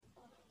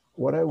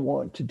What I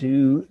want to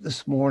do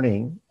this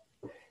morning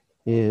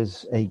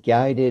is a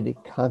guided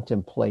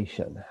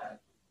contemplation.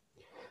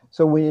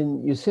 So,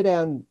 when you sit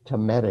down to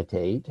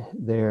meditate,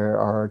 there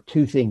are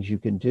two things you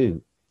can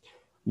do.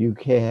 You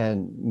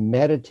can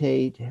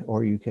meditate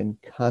or you can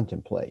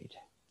contemplate.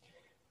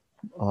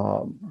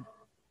 Um,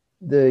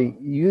 the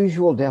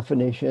usual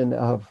definition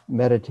of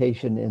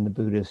meditation in the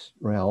Buddhist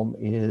realm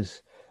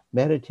is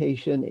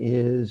meditation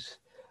is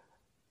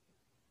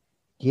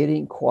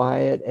getting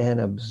quiet and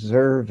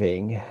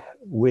observing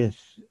with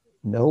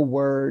no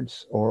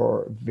words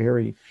or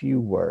very few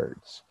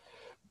words.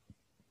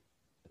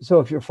 So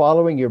if you're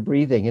following your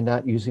breathing and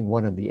not using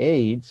one of the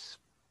aids,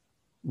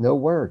 no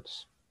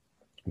words,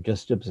 you're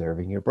just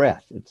observing your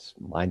breath. It's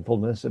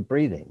mindfulness of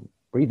breathing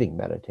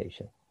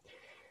meditation.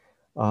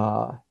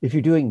 If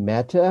you're doing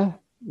metta,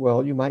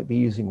 well, you might be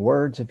using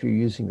words if you're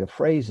using the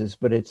phrases,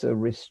 but it's a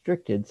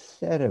restricted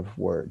set of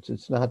words.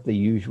 It's not the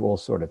usual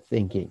sort of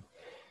thinking.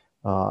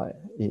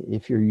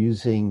 If you're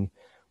using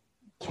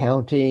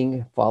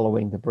counting,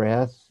 following the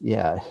breath,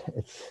 yeah,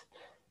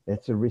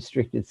 it's a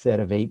restricted set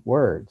of 8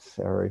 words.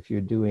 Or if you're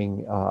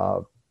doing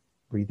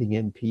breathing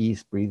in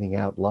peace, breathing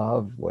out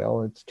love,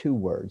 well, it's 2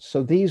 words.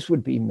 So these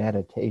would be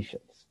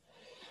meditations.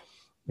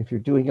 If you're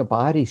doing a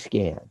body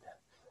scan,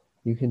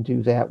 you can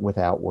do that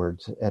without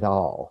words at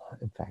all.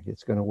 In fact,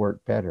 it's going to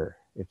work better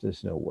if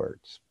there's no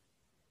words.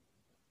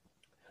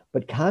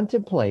 But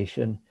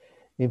contemplation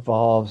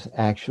involves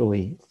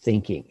actually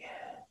thinking,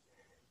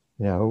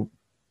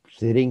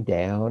 sitting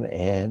down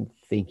and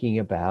thinking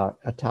about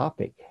a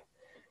topic,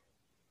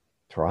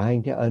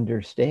 trying to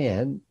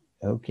understand,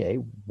 okay,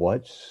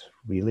 what's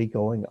really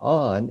going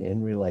on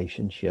in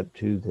relationship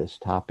to this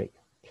topic.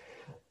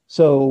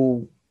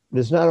 So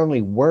there's not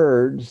only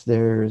words,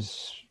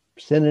 there's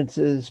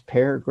sentences,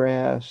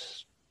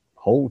 paragraphs,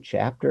 whole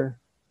chapter,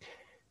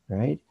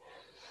 right?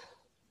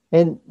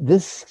 And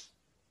this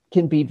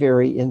can be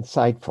very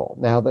insightful.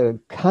 Now, the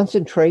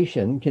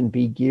concentration can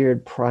be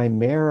geared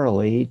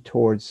primarily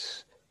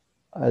towards,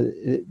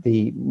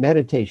 the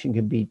meditation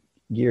can be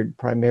geared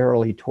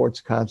primarily towards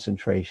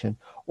concentration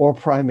or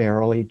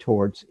primarily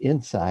towards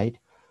insight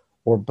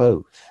or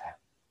both,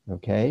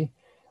 okay?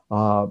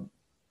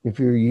 If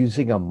you're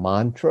using a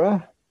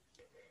mantra,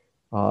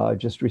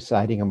 just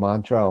reciting a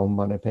mantra, Om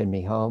Mani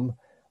Padme Hum,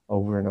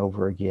 over and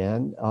over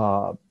again,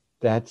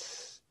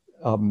 that's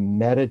a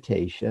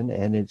meditation,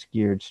 and it's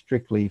geared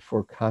strictly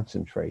for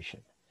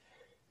concentration.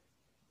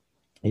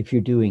 If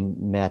you're doing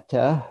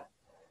metta,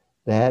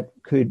 that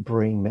could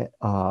bring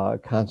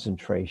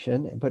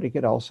concentration, but it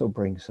could also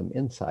bring some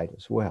insight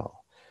as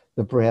well.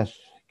 The breath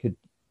could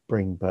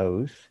bring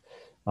both.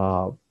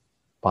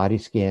 Body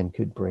scan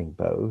could bring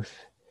both.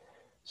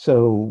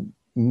 So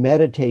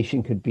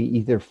meditation could be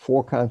either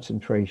for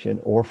concentration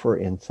or for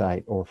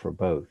insight or for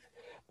both.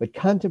 But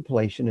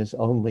contemplation is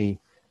only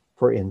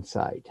for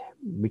insight.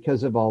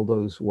 Because of all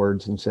those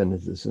words and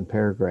sentences and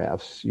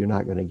paragraphs, you're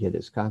not going to get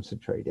as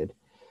concentrated.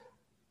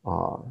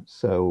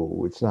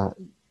 So it's not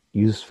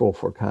useful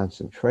for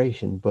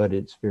concentration, but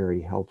it's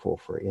very helpful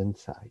for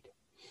insight.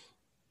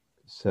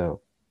 So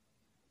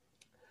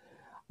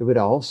I would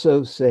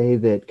also say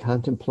that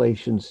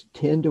contemplations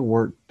tend to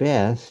work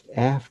best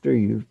after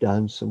you've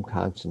done some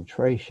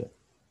concentration.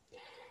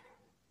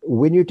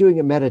 When you're doing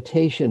a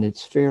meditation,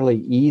 it's fairly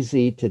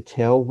easy to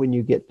tell when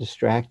you get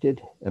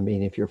distracted. I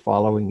mean, if you're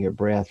following your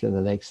breath and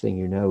the next thing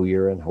you know,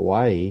 you're in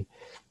Hawaii,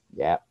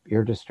 yeah,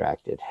 you're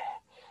distracted,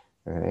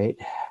 all right?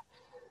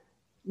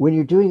 When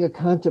you're doing a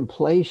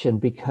contemplation,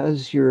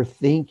 because you're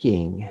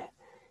thinking,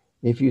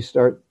 if you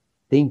start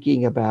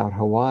thinking about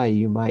Hawaii,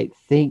 you might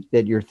think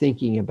that you're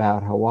thinking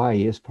about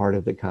Hawaii as part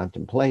of the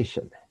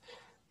contemplation.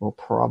 Well,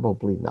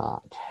 probably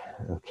not.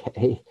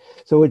 Okay.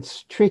 So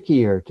it's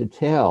trickier to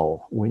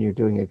tell when you're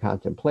doing a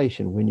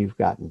contemplation when you've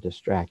gotten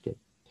distracted.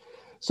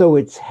 So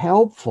it's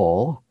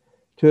helpful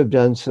to have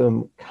done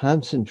some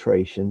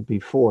concentration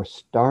before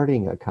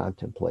starting a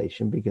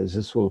contemplation, because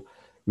this will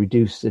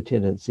reduce the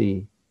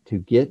tendency to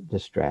get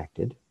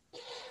distracted.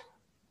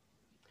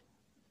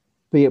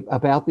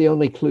 About the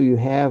only clue you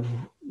have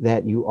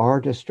that you are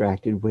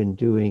distracted when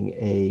doing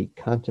a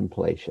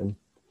contemplation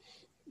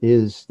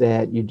is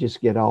that you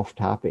just get off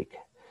topic.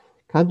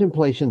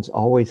 Contemplations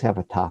always have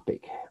a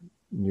topic.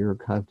 You're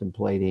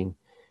contemplating,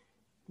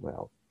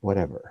 well,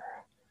 whatever,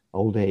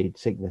 old age,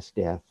 sickness,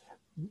 death,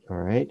 all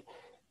right?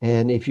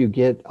 And if you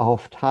get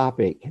off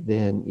topic,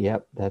 then,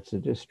 yep, that's a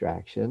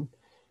distraction.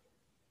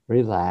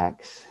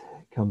 Relax,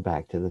 come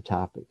back to the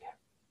topic.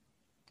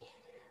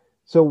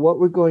 So what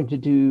we're going to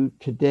do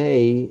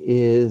today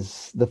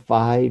is the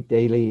 5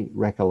 daily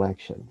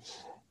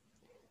recollections.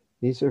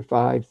 These are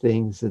 5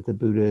 things that the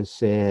Buddha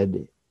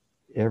said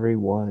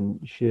everyone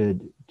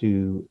should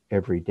do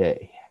every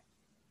day.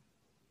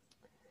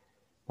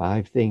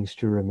 5 things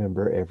to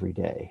remember every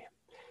day.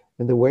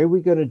 And the way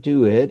we're going to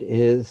do it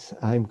is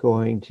I'm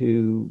going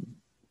to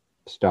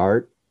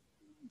start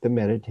the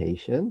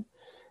meditation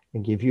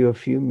and give you a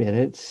few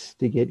minutes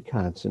to get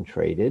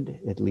concentrated,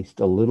 at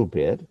least a little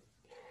bit.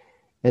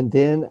 And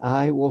then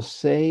I will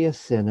say a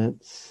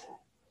sentence,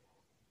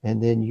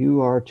 And then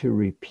you are to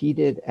repeat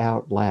it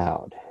out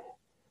loud.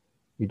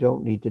 You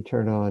don't need to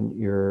turn on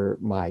your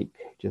mic.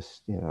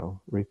 Just,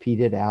 repeat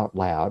it out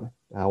loud.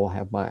 I will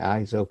have my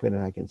eyes open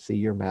and I can see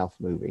your mouth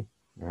moving.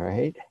 All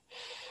right.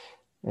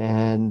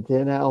 And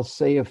then I'll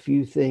say a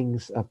few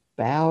things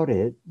about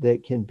it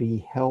that can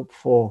be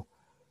helpful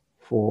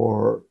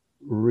for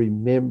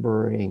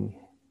remembering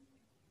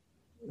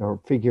or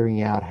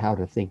figuring out how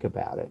to think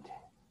about it,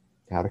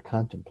 how to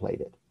contemplate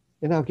it.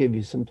 And I'll give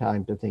you some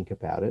time to think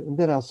about it. And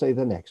then I'll say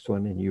the next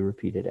one and you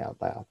repeat it out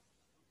loud.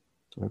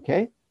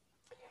 Okay?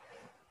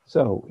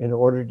 So, in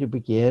order to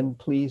begin,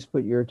 please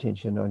put your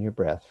attention on your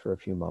breath for a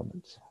few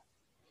moments.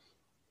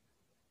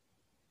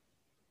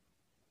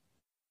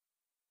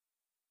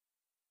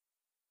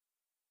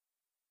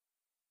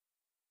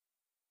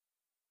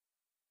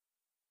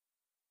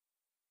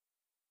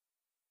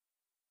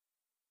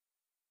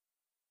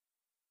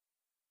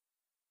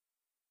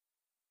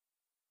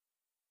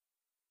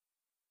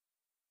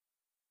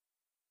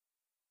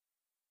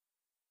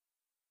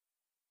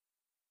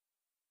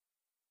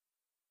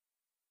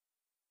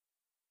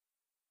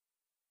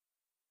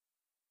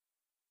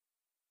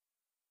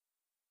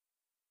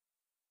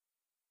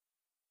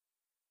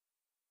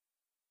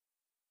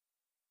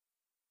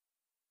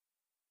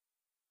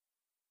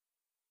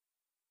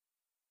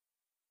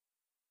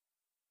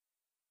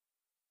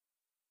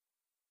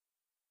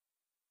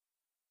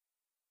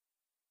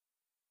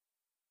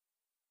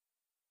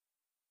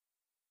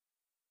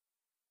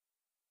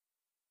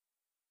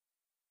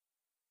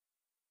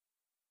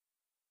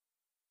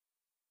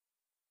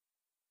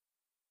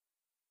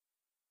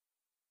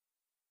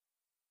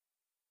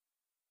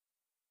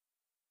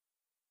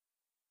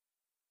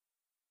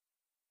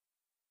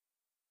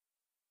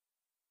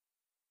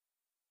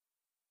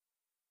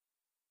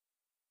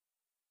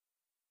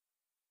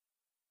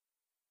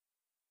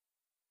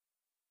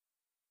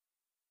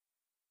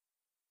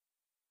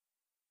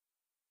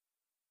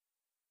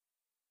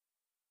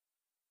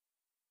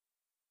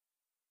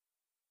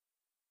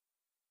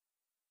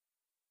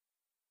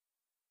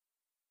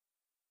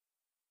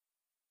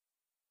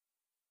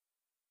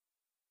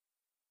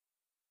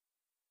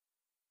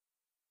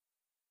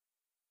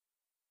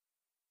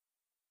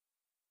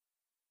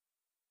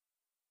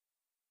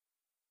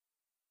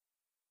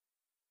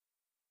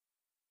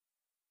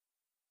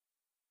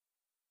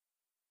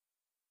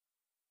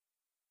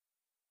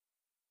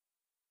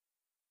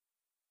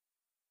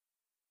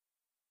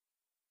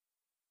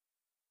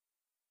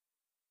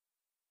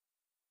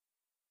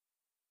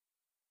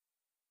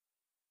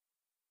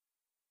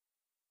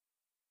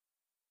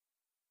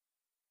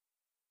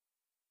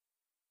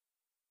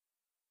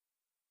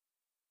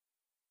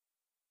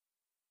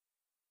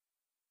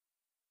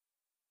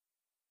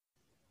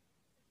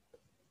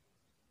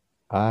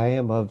 I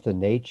am of the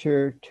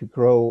nature to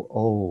grow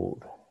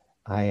old.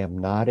 I am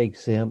not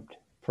exempt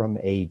from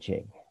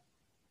aging.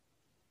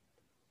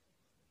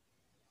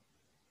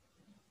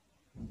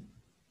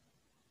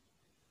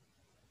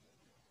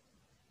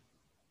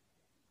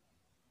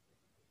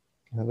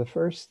 Now, the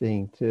first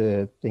thing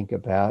to think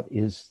about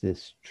is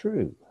this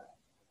true?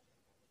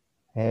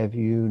 Have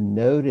you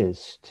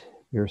noticed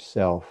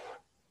yourself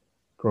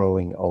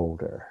growing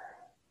older?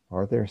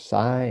 Are there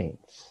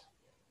signs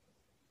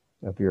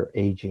of your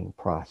aging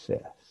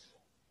process?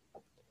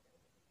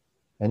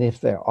 And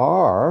if there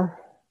are,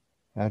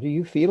 how do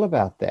you feel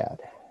about that?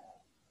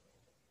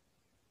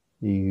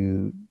 Do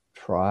you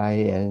try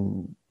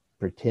and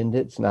pretend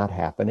it's not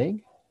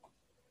happening?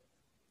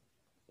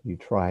 Do you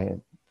try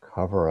and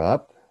cover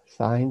up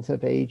signs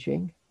of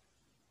aging?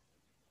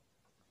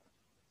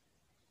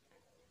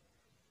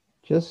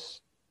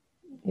 Just,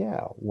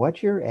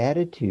 what's your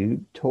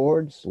attitude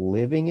towards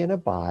living in a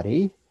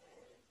body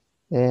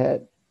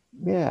that,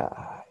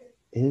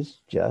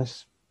 is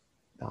just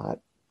not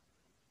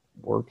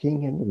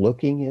working and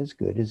looking as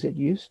good as it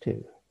used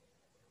to?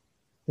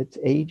 It's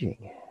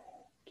aging,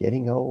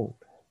 getting old,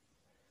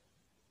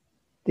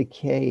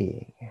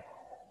 decaying.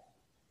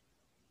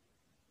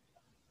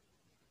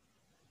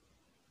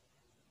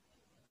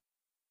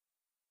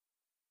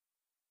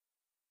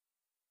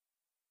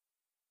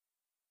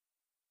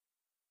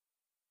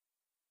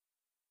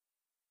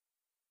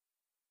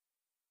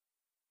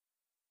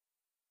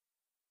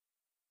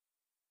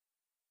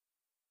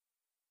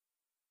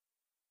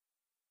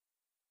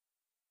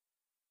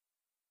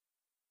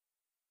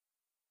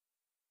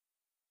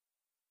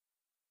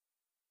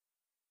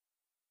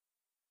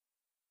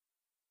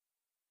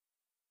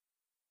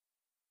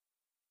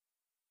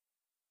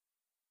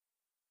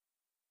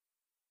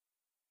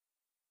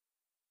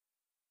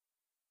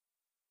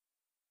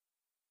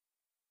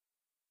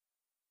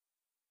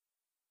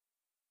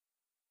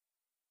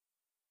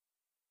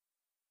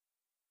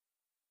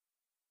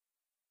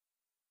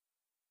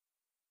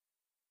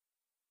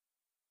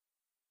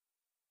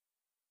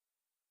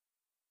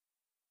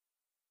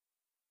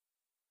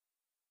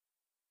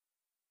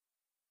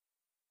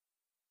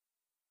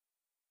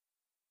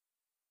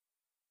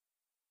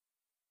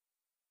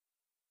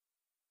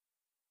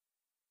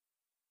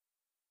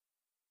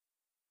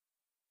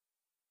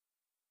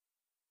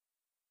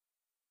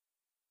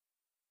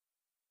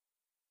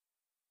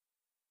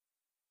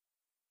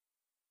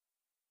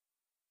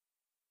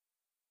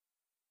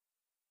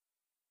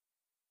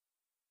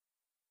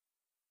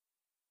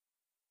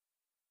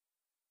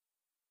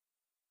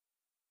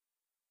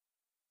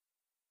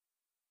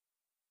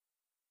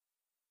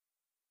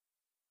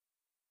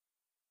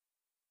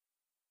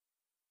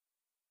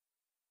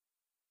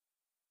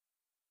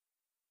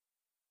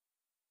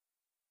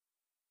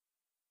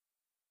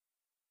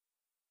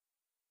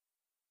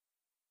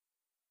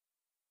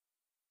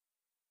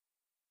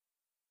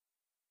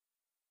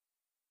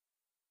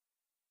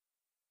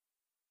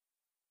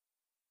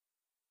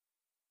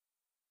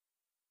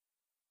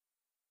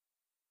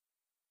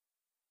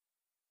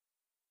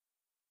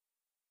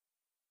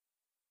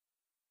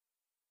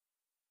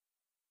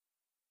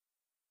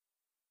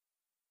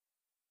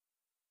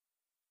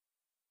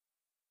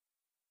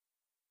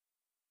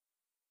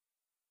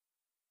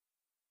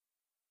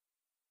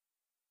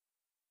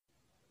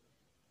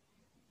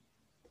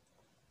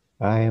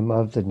 I am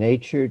of the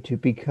nature to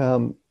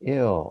become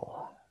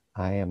ill.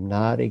 I am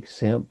not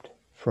exempt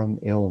from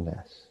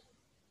illness.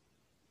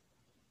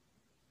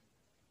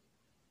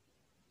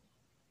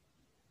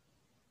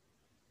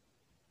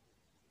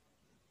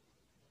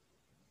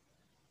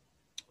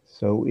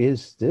 So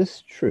is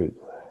this true?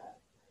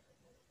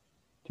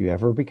 Do you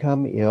ever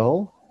become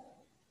ill?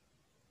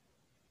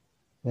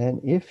 And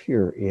if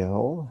you're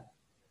ill,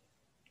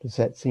 does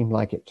that seem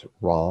like it's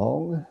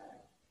wrong?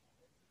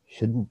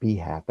 Shouldn't be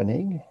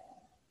happening?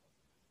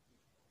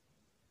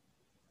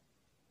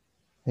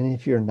 And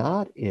if you're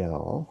not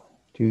ill,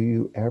 do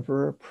you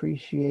ever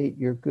appreciate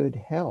your good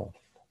health?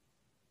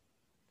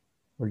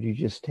 Or do you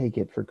just take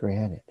it for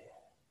granted?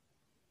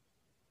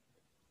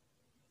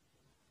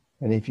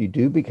 And if you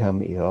do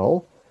become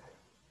ill,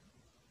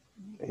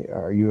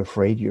 are you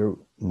afraid you'll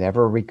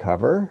never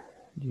recover?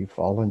 Do you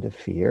fall into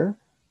fear?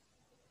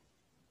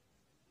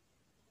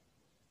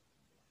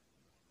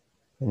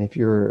 And if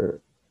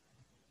you're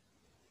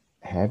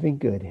having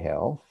good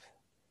health,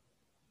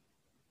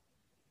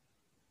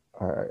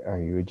 are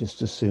you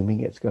just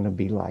assuming it's going to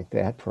be like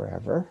that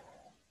forever?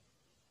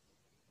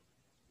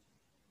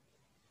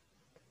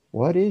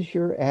 What is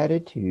your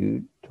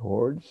attitude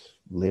towards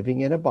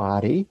living in a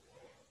body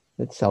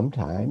that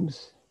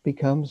sometimes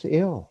becomes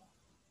ill?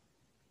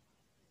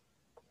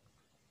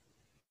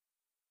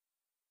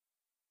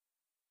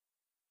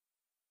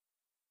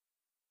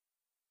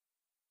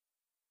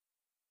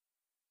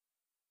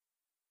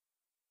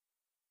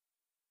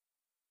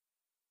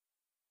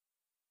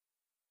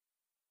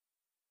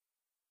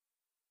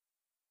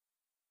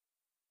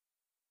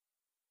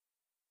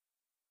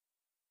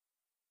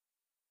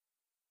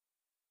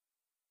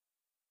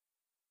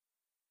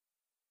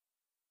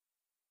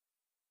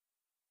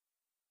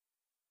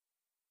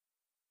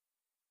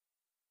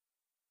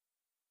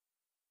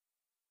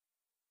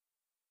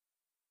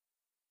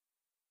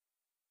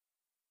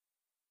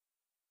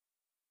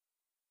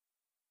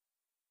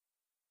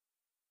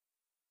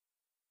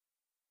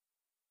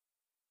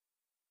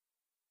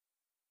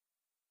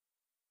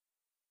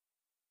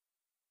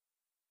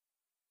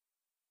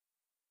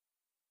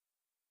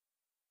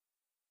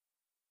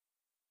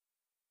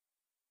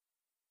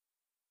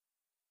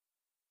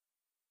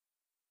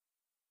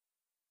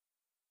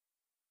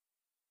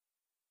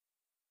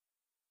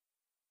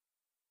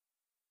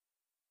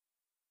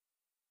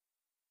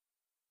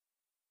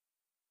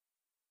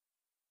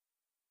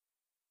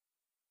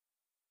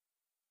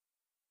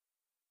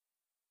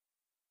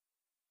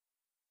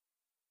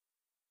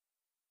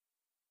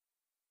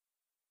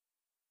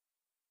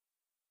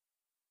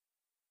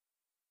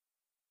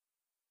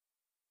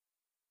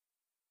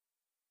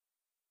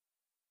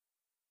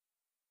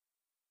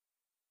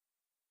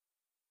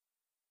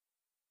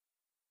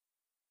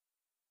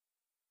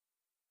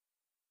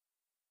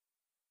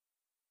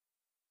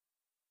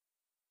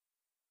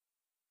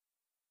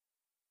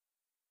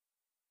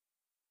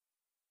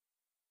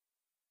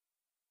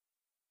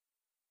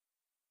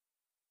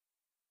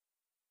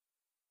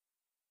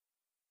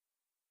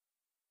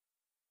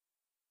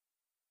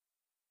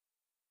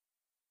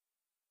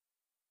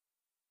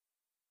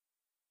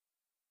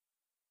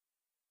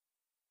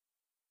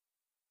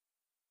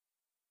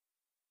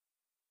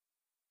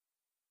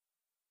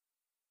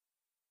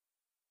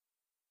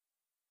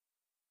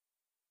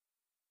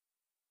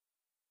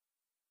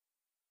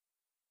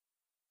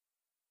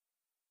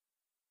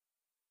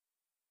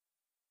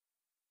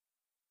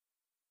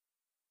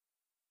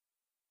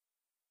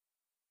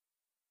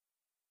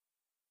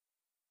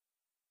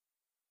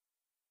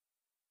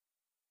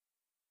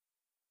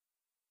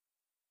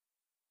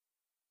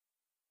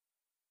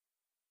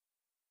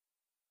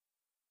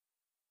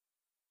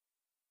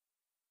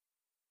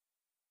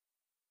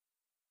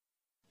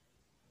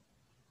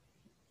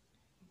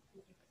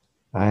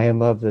 I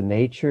am of the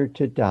nature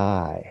to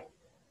die.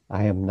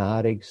 I am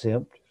not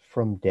exempt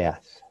from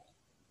death.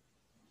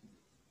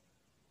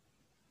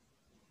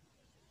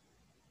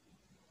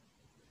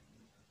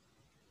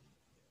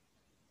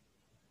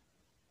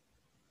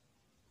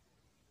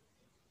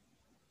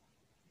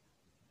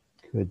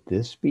 Could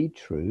this be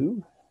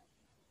true?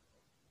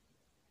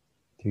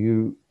 Do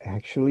you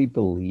actually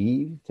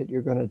believe that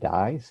you're going to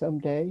die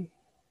someday?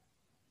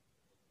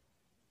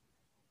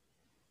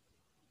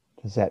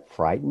 Does that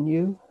frighten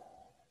you?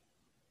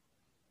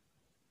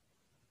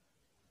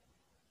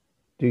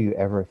 Do you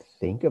ever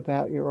think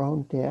about your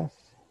own death?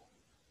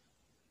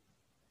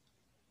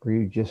 Or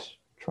you just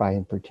try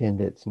and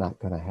pretend it's not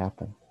going to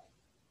happen?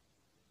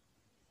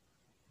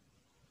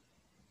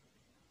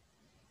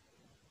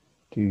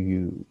 Do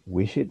you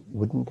wish it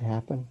wouldn't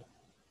happen?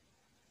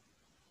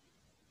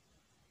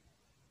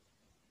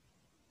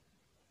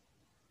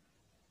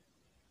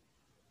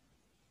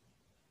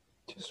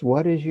 Just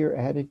what is your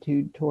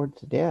attitude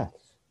towards death?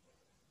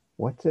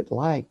 What's it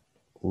like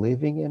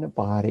living in a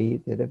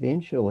body that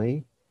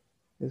eventually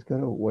is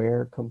going to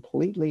wear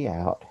completely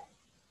out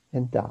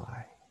and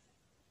die?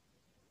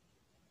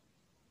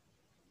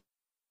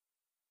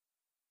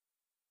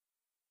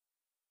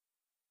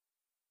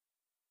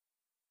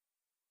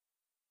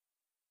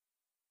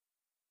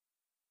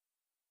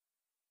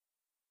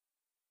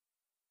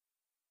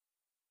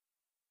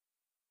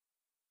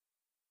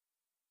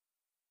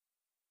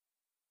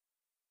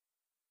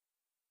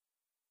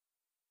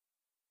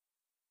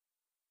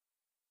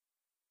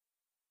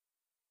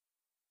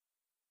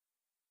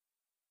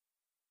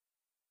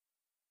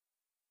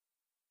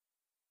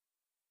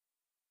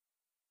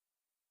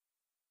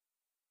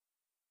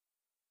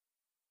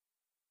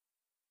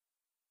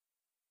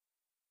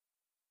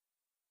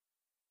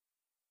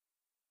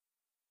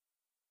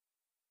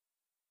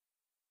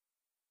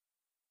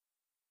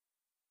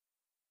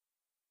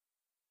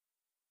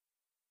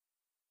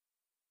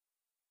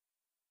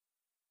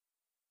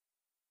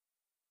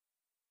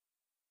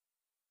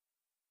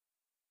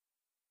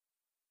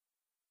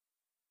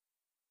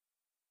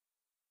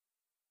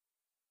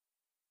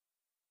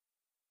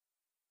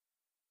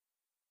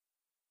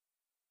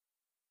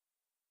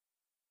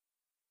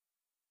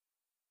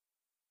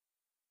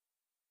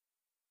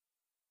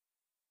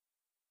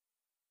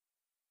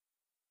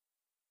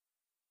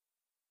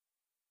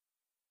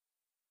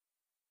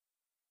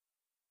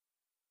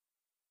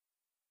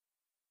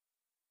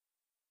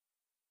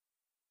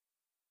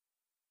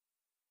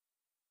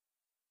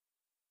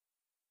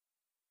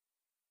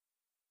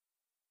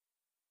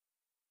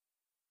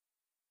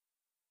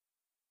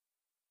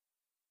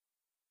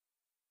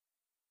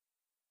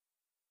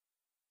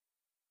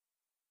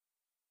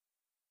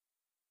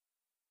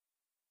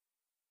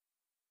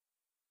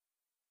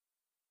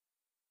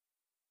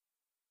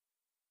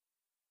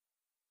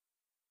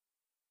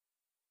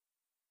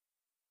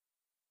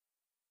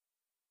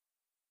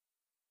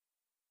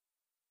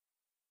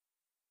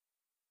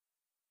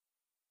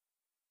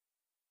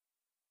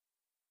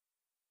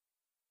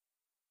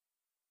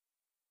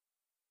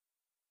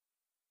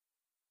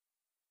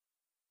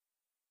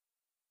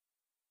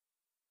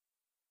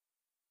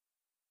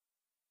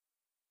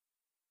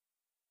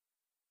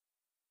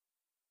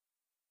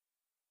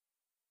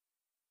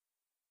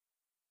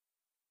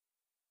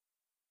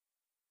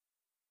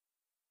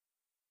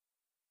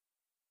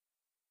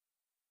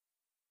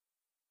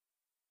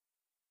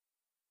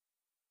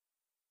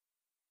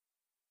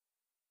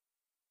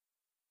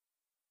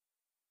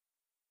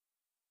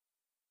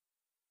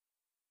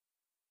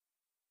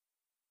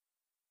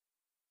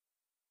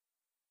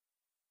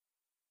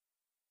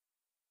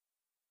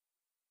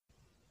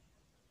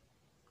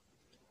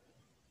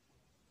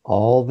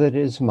 All that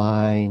is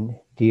mine,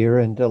 dear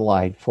and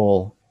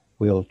delightful,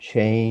 will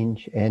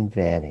change and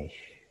vanish.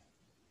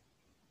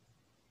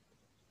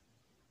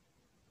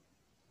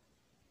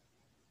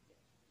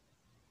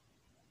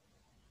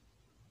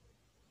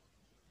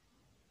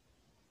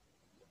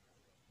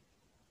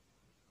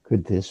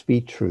 Could this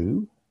be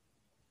true?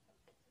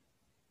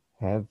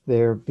 Have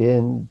there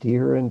been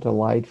dear and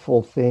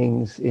delightful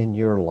things in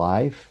your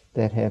life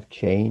that have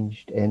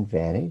changed and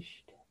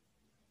vanished?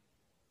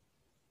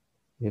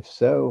 If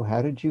so,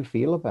 how did you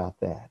feel about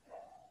that?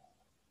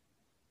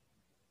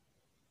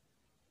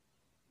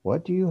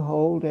 What do you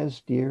hold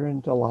as dear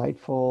and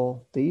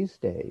delightful these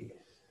days?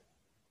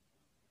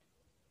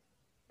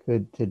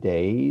 Could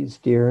today's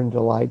dear and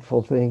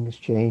delightful things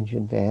change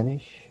and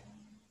vanish?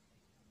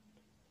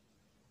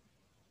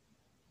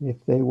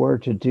 If they were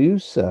to do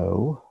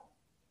so,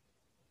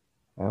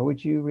 how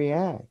would you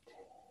react?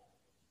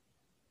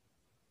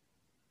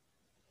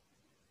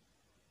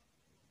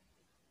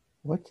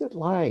 What's it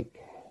like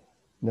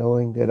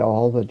knowing that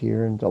all the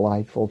dear and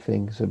delightful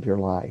things of your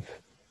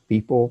life,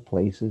 people,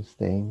 places,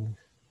 things,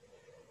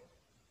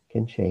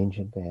 can change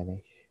and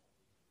vanish?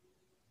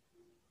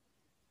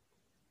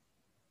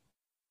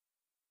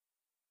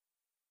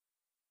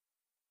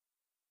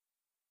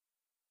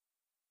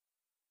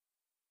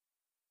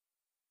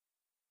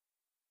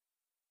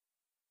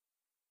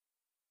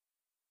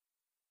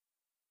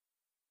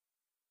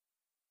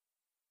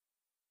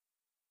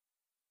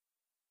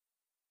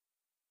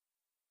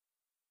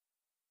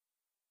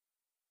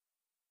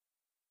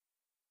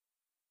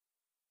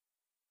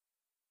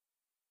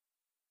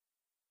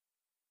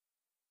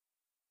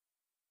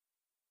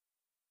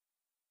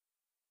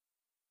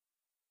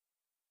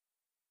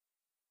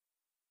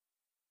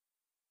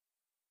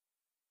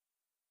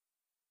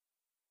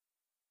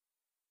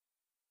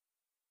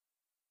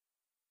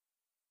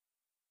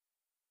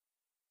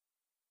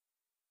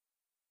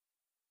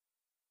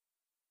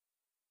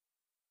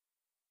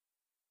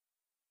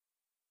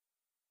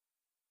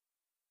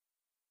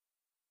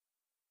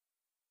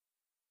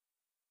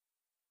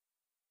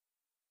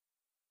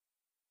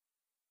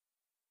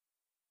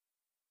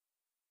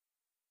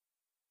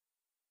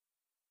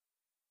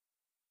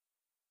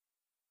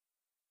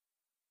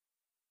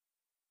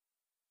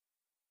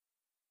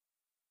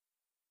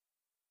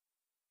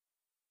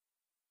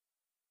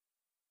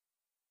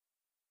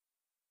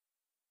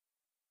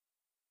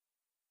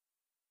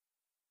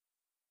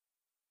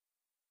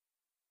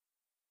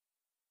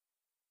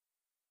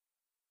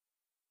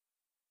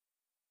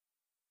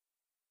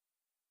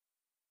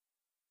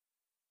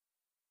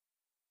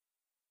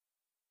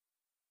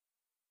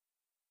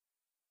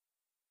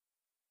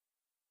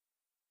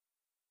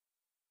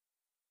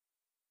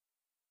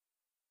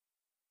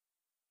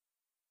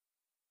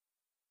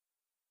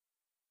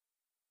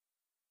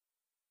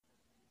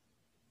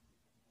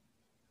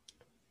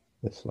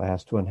 This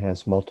last one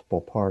has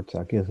multiple parts.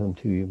 I'll give them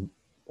to you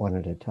one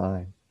at a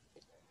time.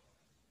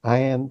 I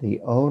am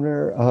the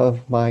owner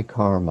of my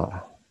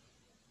karma.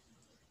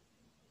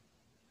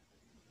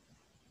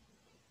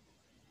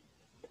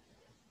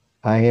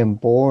 I am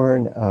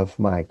born of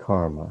my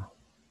karma.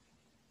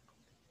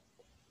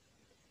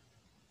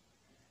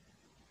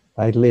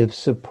 I live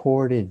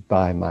supported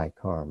by my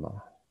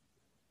karma.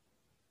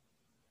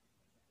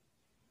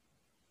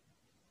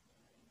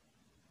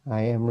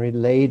 I am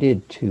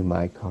related to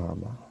my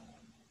karma.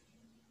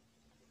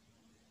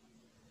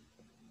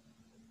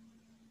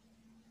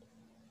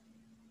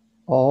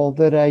 All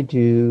that I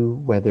do,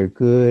 whether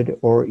good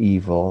or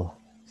evil,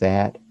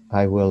 that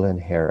I will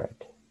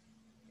inherit.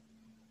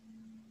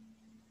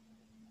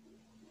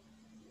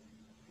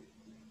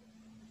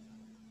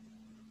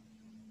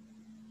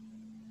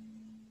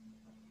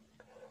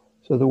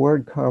 So the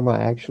word karma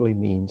actually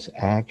means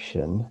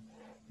action.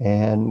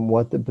 And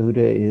what the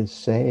Buddha is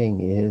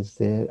saying is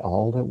that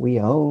all that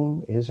we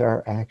own is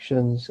our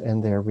actions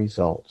and their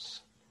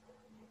results.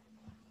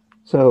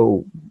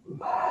 So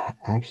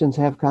actions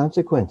have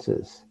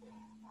consequences.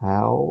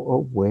 How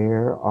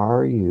aware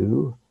are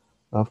you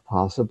of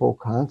possible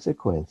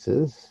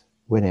consequences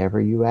whenever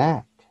you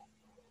act?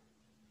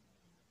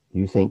 Do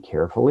you think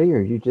carefully,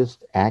 or you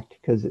just act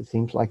because it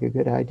seems like a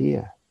good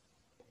idea?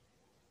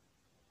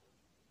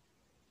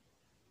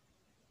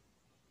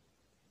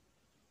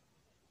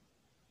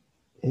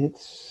 It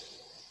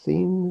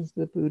seems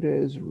the Buddha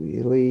is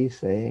really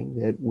saying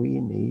that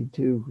we need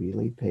to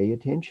really pay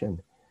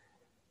attention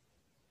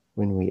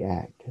when we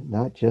act,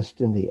 not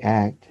just in the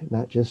act,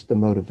 not just the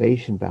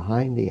motivation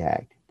behind the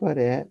act, but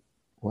at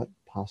what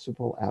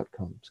possible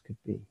outcomes could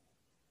be.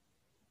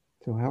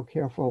 So, how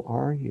careful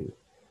are you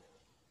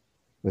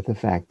with the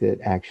fact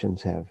that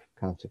actions have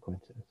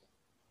consequences?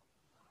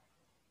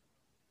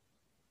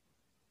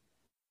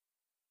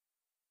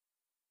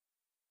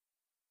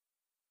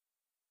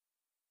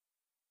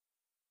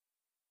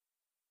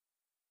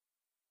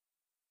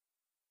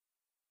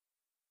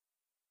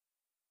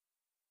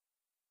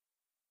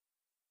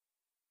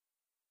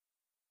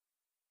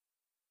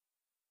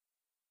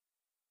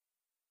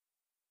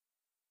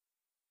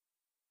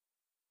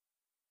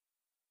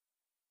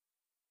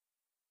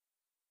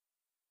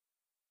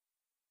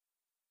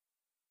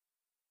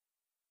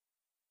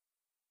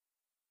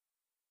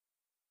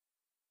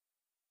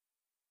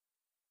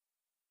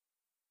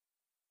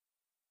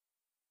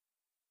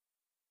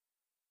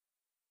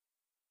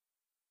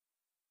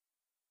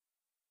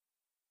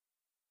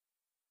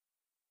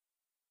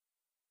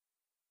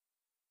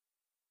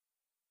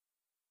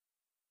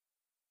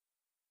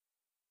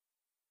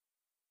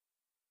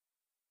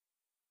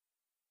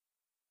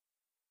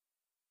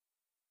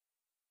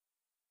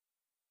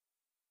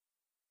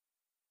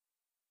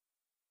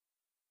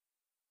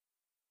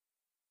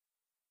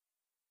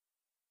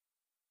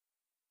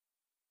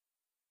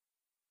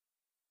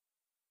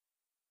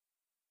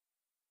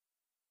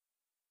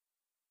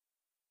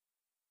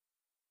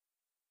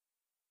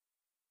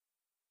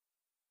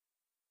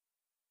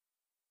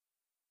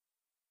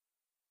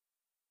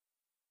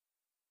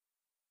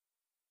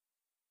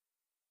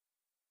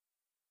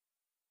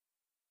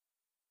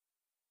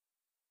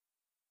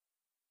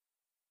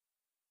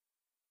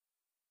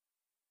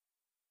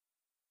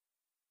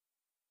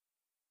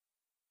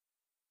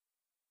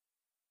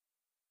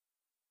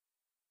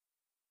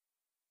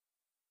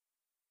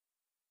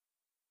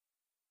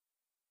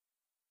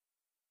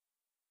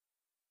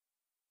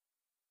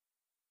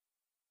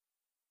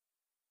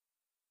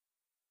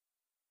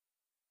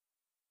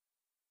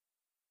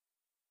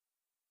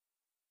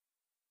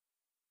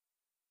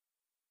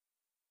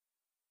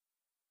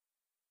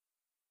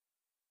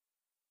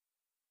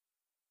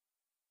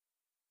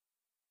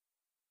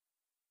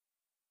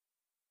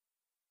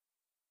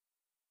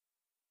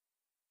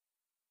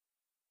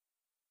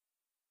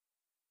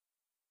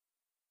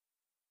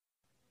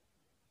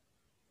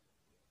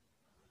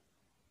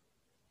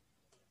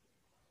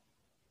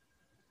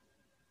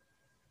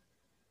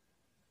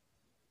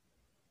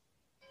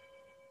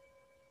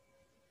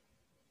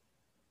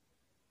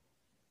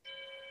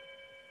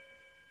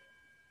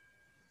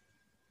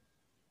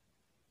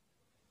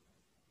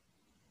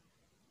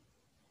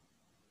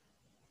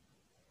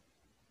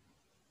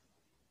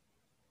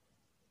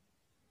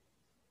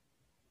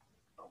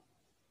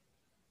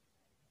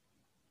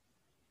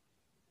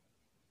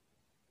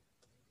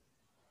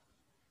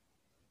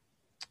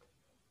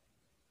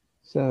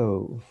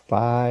 So,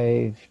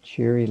 5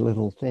 cheery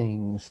little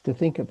things to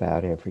think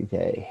about every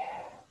day.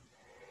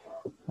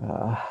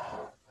 I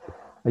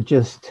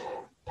just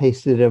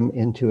pasted them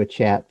into a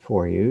chat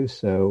for you,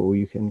 so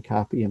you can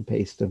copy and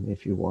paste them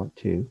if you want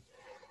to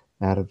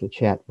out of the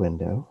chat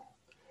window.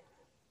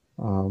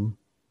 But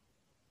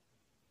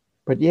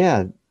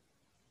yeah,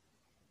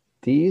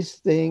 these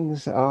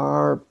things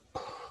are,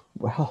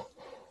 well,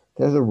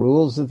 they're the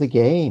rules of the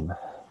game.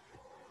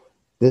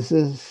 This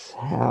is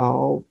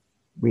how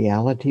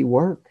reality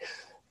works.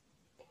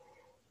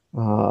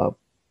 Yeah,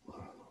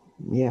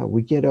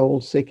 we get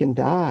old, sick, and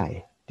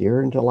die.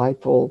 Dear and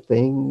delightful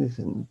things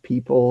and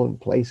people and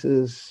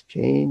places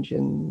change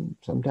and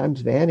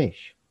sometimes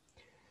vanish.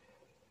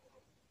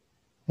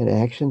 And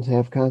actions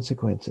have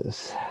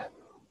consequences.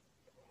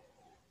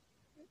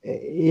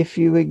 If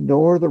you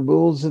ignore the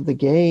rules of the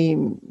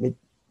game, it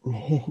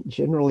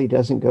generally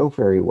doesn't go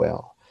very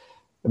well.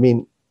 I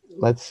mean,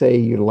 let's say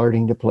you're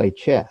learning to play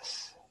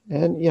chess.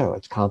 And,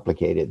 it's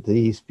complicated.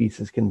 These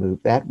pieces can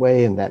move that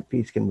way and that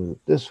piece can move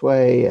this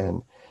way.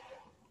 And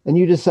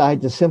you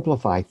decide to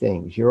simplify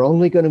things. You're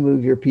only going to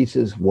move your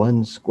pieces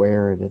one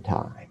square at a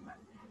time,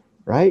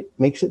 right?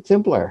 Makes it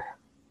simpler,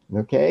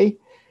 okay?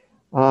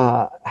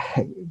 Of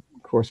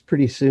course,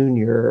 pretty soon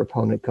your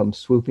opponent comes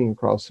swooping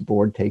across the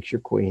board, takes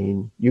your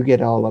queen. You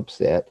get all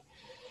upset.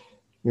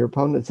 Your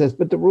opponent says,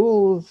 but the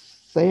rules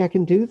say I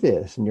can do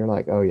this. And you're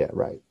like, oh, yeah,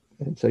 right.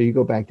 And so you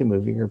go back to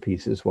moving your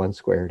pieces one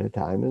square at a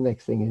time. And the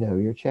next thing you know,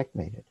 you're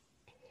checkmated.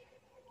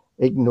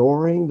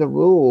 Ignoring the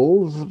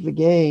rules of the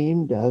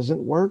game doesn't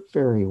work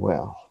very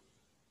well.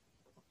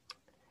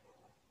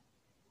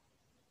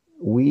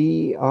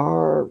 We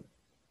are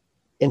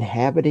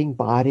inhabiting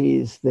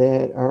bodies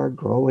that are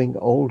growing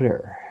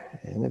older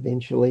and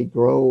eventually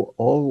grow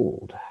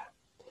old.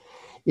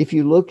 If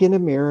you look in a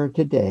mirror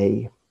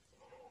today,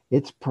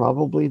 it's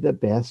probably the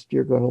best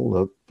you're going to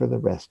look for the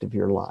rest of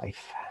your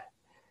life.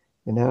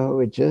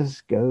 It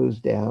just goes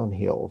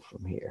downhill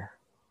from here.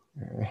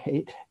 All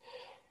right.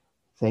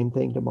 Same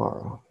thing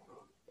tomorrow.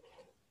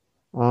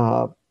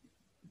 So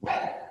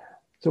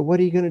what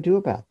are you going to do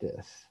about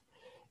this?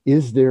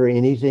 Is there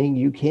anything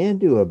you can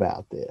do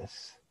about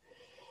this?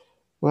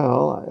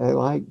 Well, I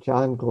like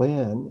John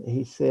Glenn.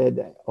 He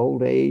said,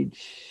 old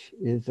age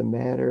is a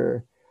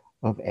matter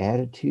of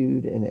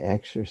attitude and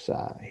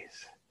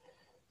exercise.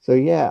 So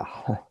yeah,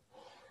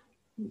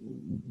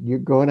 you're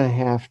going to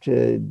have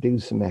to do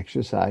some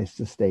exercise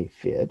to stay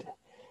fit.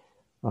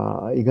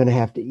 You're going to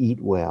have to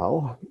eat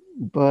well.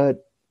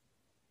 But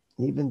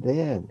even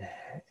then,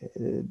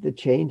 the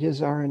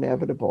changes are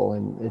inevitable,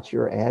 and it's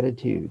your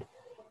attitude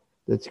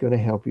that's going to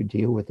help you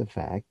deal with the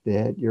fact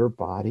that your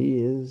body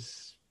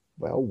is,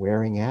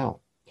 wearing out.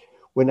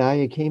 When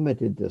Ayakema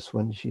did this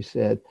one, she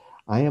said,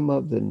 I am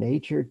of the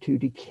nature to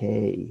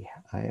decay.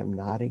 I am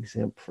not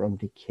exempt from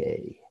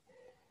decay.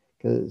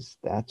 Because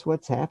that's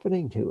what's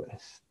happening to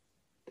us.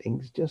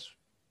 Things just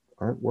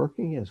aren't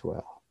working as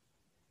well.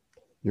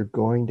 You're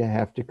going to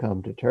have to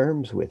come to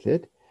terms with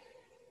it,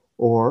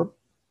 or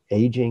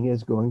aging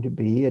is going to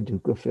be a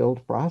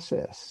dukkha-filled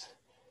process.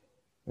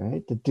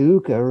 Right? The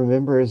dukkha,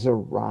 remember, is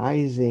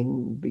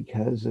arising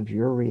because of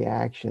your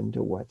reaction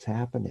to what's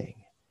happening.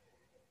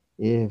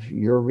 If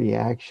your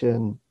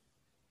reaction,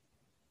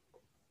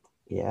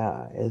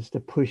 is to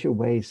push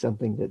away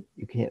something that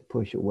you can't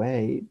push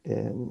away,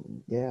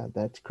 then,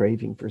 that's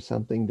craving for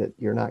something that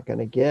you're not going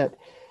to get,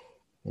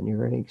 and you're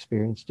going to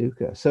experience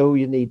dukkha. So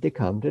you need to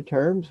come to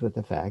terms with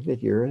the fact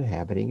that you're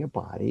inhabiting a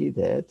body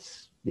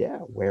that's,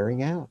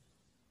 wearing out.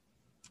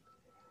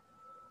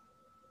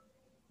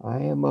 I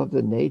am of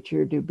the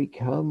nature to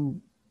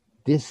become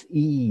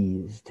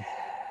diseased,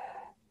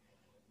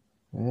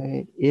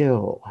 right?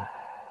 Ill,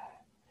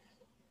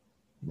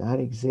 not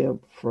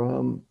exempt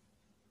from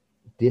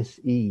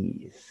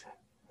dis-ease.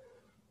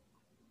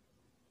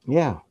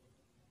 Yeah,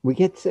 we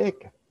get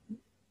sick.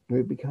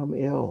 We become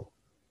ill.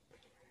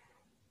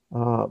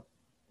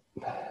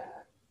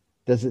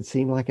 Does it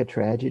seem like a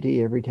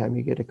tragedy every time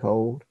you get a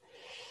cold?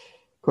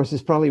 Of course,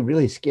 it's probably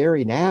really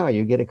scary now.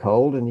 You get a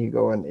cold and you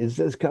go, is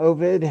this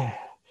COVID?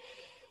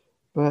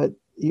 But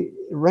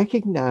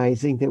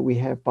recognizing that we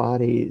have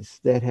bodies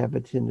that have a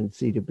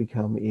tendency to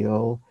become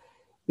ill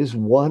is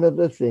one of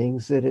the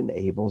things that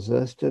enables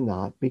us to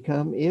not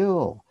become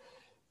ill.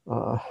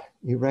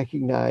 You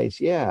recognize,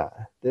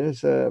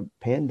 there's a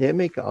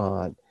pandemic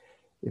on.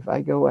 If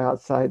I go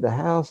outside the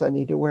house, I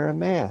need to wear a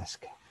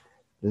mask.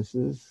 This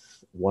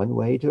is one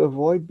way to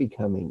avoid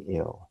becoming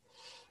ill.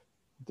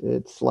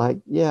 It's like,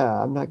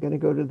 I'm not going to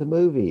go to the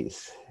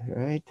movies,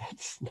 right?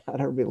 That's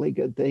not a really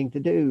good thing to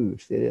do,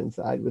 sit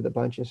inside with a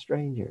bunch of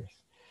strangers.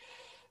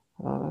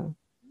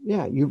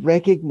 You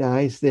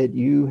recognize that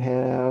you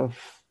have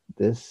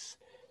this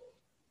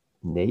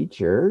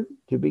nature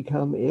to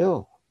become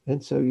ill.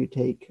 And so you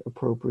take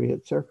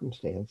appropriate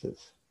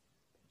circumstances,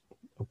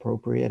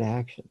 appropriate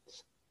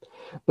actions.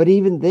 But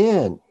even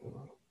then,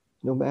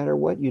 no matter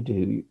what you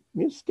do,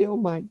 you still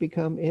might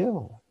become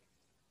ill,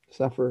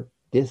 suffer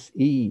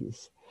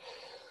dis-ease.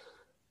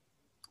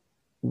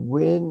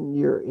 When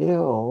you're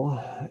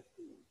ill,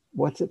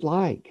 what's it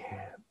like?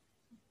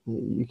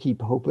 You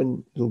keep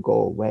hoping it'll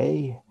go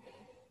away.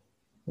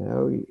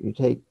 You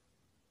take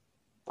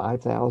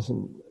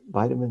 5,000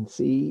 vitamin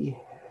C,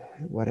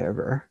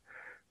 whatever,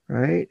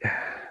 right?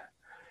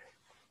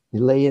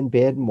 You lay in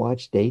bed and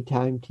watch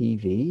daytime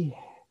TV.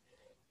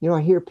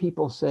 I hear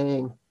people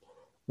saying,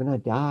 when I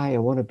die, I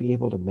want to be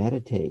able to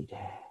meditate.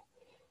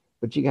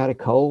 But you got a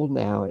cold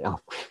now, and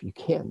you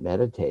can't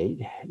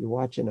meditate. You're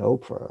watching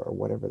Oprah or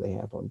whatever they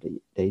have on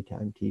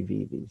daytime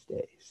TV these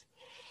days.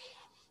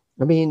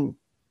 I mean,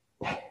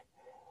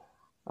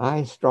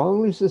 I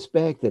strongly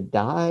suspect that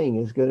dying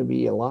is going to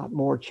be a lot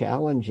more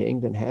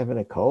challenging than having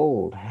a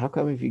cold. How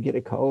come if you get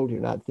a cold,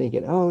 you're not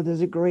thinking, oh, there's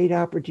a great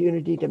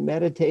opportunity to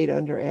meditate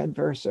under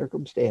adverse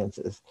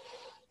circumstances,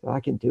 so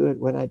I can do it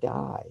when I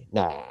die?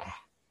 Nah,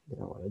 you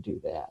don't want to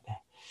do that.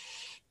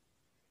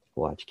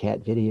 Watch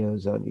cat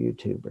videos on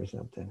YouTube or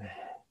something,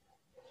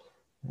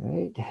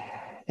 right?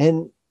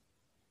 And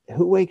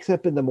who wakes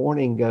up in the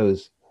morning and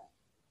goes,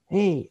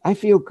 hey, I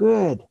feel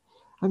good.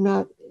 I'm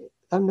not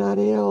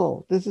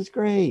ill. This is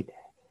great.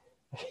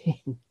 I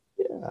mean,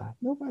 yeah,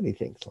 nobody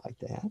thinks like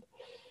that.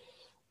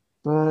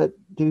 But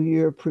do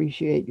you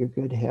appreciate your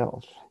good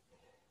health?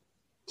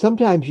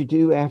 Sometimes you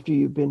do after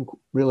you've been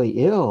really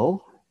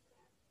ill,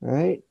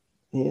 right?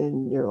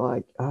 And you're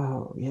like,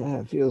 oh, yeah,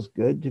 it feels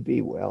good to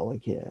be well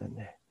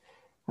again.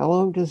 How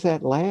long does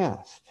that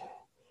last?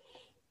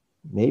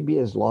 Maybe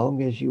as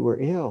long as you were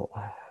ill.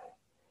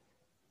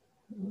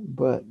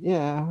 But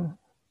yeah,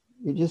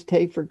 you just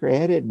take for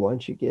granted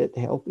once you get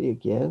healthy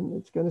again,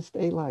 it's going to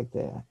stay like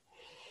that.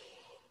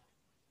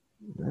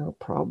 Well,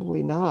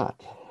 probably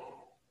not.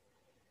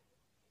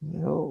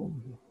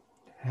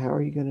 How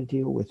are you going to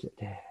deal with it?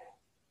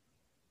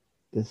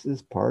 This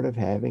is part of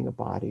having a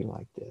body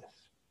like this.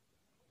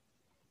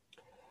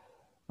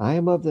 I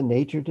am of the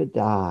nature to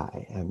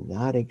die. I'm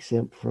not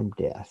exempt from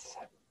death.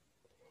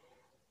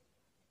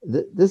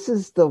 This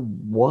is the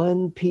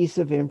one piece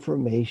of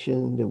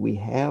information that we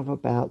have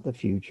about the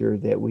future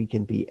that we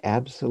can be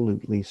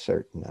absolutely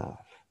certain of.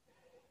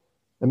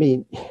 I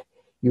mean,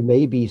 you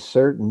may be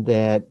certain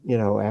that,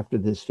 after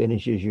this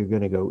finishes, you're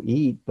going to go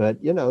eat,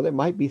 but, there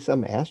might be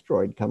some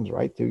asteroid comes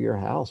right through your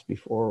house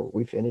before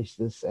we finish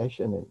this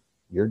session and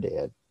you're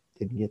dead,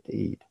 didn't get to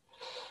eat,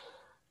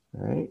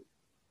 right?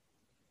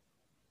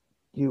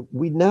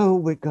 We know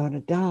we're going to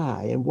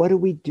die. And what do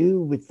we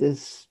do with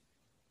this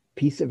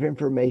piece of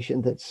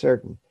information that's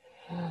certain?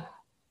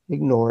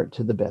 Ignore it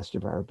to the best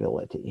of our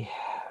ability.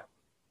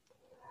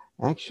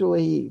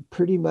 Actually,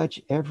 pretty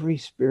much every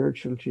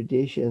spiritual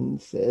tradition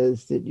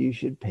says that you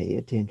should pay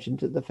attention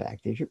to the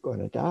fact that you're going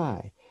to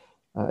die.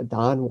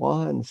 Don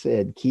Juan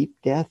said, keep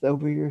death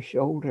over your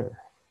shoulder.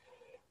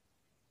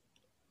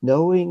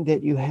 Knowing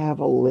that you have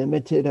a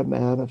limited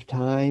amount of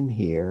time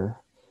here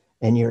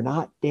and you're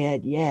not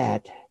dead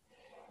yet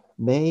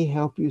may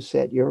help you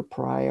set your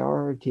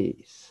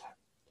priorities,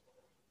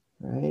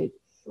 right?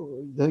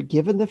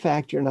 Given the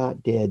fact you're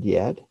not dead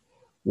yet,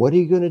 what are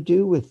you going to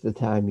do with the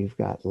time you've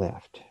got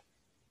left?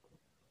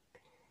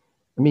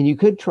 I mean, you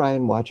could try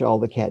and watch all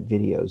the cat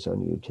videos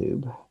on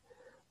YouTube.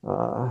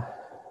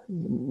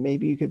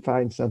 Maybe you could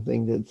find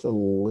something that's a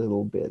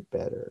little bit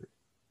better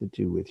to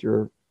do with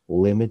your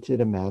limited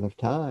amount of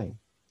time.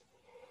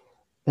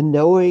 And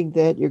knowing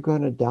that you're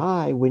going to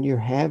die when you're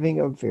having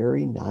a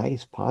very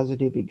nice,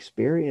 positive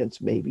experience,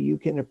 maybe you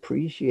can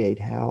appreciate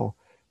how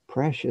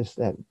precious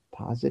that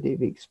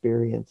positive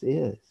experience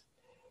is.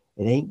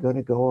 It ain't going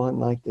to go on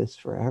like this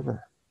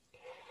forever.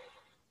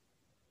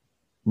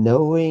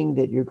 Knowing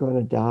that you're going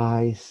to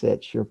die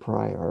sets your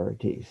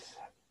priorities,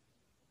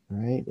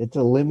 right? It's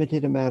a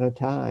limited amount of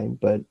time,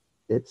 but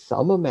it's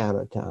some amount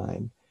of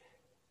time.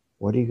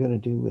 What are you going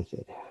to do with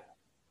it?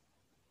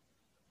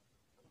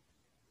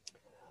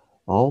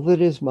 All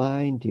that is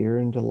mine, dear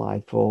and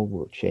delightful,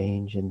 will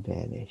change and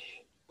vanish.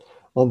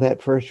 On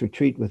that first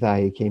retreat with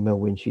Ayakema,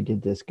 when she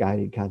did this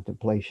guided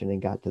contemplation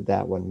and got to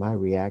that one, my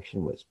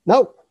reaction was,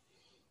 nope.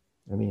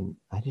 I mean,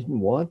 I didn't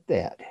want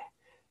that.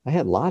 I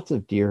had lots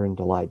of dear and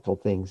delightful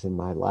things in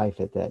my life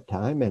at that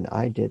time, and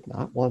I did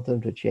not want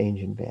them to change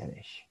and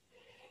vanish.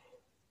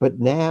 But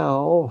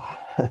now,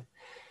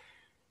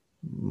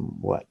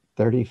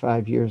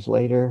 35 years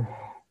later?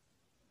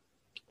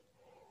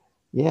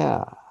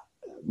 Yeah,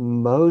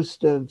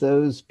 most of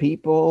those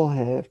people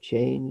have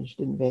changed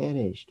and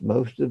vanished.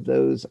 Most of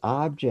those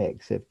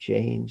objects have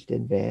changed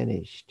and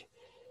vanished.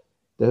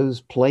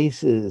 Those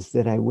places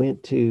that I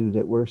went to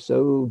that were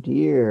so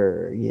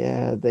dear,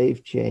 yeah,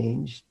 they've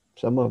changed.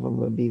 Some of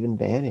them have even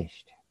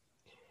vanished,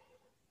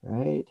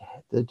 right?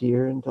 The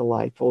dear and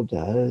delightful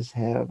does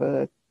have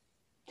a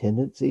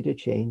tendency to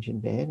change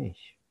and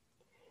vanish.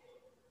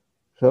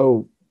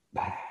 So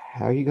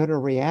how are you going to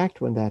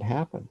react when that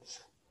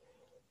happens?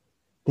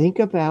 Think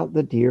about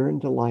the dear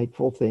and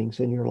delightful things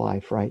in your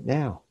life right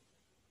now.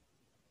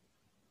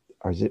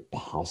 Or is it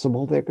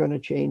possible they're going to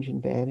change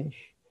and vanish?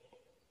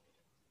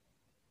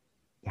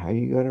 How are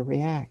you going to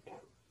react?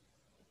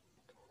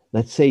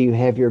 Let's say you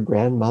have your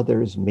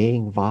grandmother's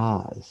Ming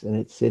vase and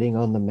it's sitting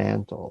on the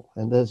mantle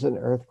and there's an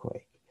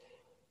earthquake.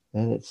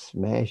 and it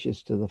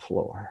smashes to the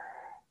floor.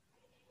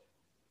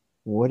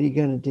 What are you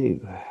going to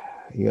do?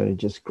 You're going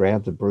to just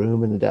grab the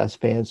broom and the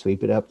dustpan,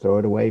 sweep it up, throw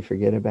it away,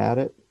 forget about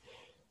it?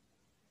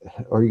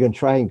 Or are you going to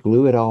try and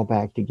glue it all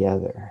back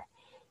together?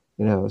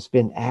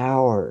 Spend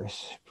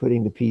hours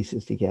putting the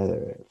pieces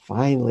together.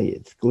 Finally,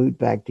 it's glued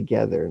back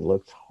together and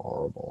looks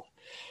horrible.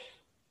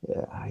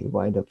 Yeah, you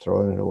wind up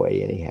throwing it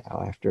away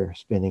anyhow after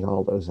spending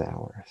all those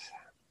hours.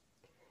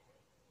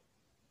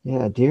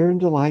 Yeah, dear and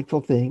delightful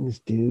things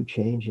do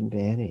change and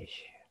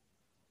vanish.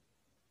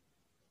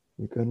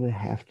 You're going to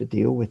have to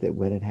deal with it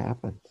when it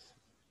happens.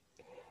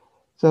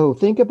 So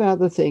think about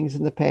the things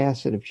in the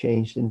past that have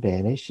changed and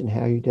vanished and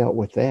how you dealt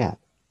with that.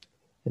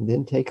 And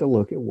then take a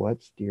look at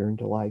what's dear and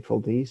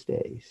delightful these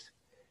days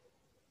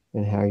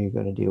and how you're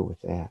going to deal with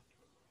that.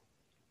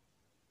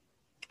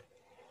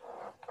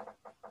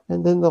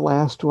 And then the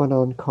last one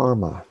on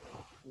karma.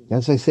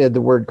 As I said,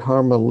 the word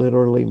karma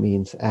literally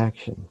means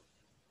action.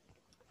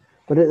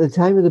 But at the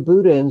time of the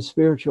Buddha in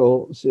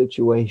spiritual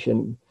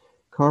situation,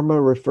 karma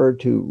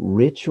referred to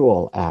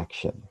ritual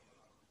action.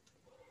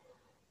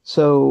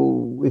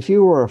 So if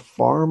you were a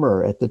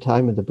farmer at the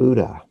time of the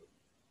Buddha,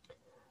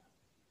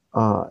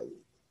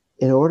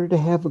 in order to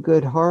have a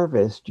good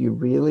harvest, you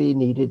really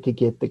needed to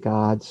get the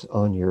gods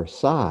on your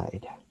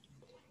side.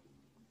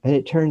 And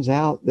it turns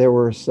out there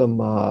were some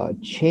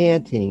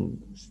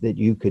chantings that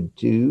you could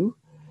do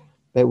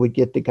that would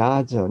get the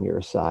gods on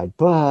your side,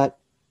 but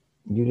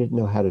you didn't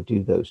know how to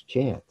do those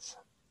chants.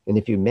 And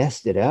if you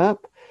messed it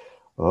up,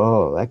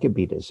 oh, that could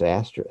be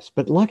disastrous.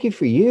 But lucky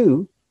for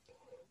you,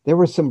 there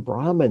were some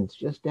Brahmins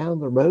just down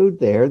the road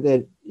there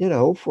that,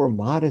 for a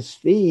modest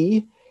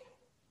fee,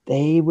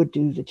 they would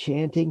do the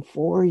chanting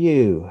for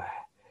you.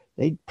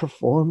 They'd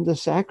perform the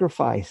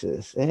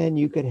sacrifices, and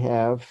you could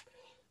have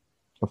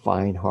a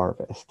fine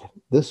harvest.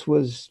 This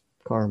was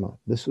karma.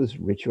 This was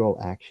ritual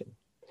action.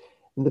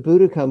 And the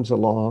Buddha comes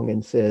along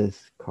and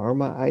says,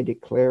 karma, I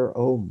declare,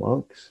 O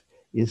monks,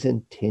 is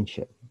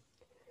intention.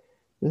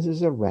 This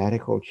is a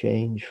radical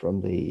change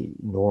from the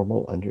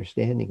normal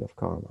understanding of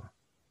karma.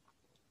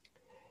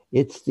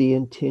 It's the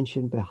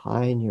intention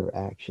behind your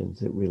actions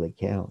that really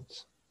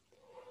counts.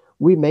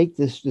 We make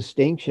this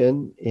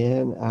distinction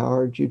in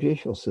our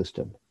judicial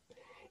system.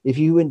 If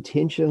you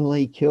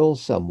intentionally kill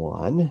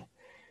someone,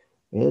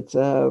 it's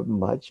a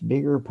much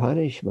bigger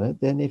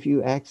punishment than if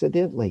you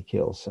accidentally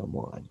kill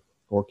someone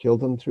or kill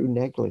them through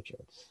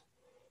negligence,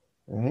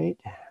 right?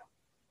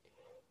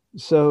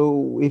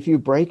 So if you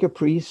break a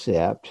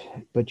precept,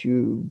 but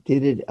you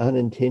did it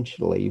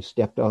unintentionally, you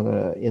stepped on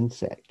an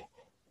insect,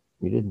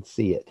 you didn't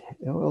see it,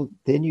 well,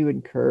 then you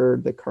incur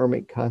the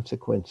karmic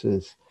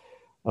consequences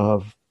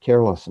of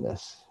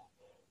carelessness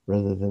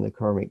rather than the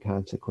karmic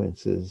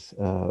consequences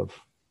of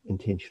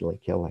intentionally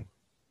killing.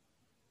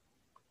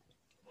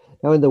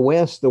 Now, in the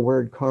West, the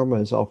word karma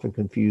is often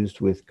confused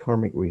with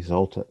karmic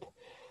resultant.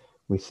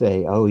 We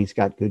say, oh, he's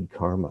got good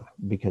karma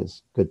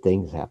because good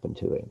things happened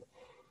to him,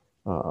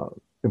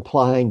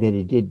 implying that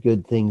he did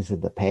good things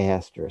in the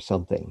past or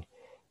something,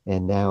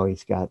 and now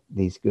he's got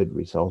these good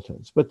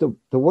resultants. But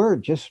the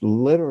word just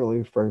literally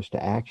refers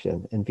to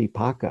action, and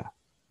vipaka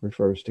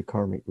refers to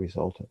karmic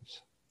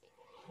resultants.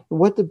 And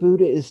what the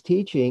Buddha is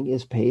teaching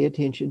is pay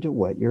attention to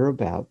what you're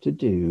about to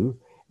do.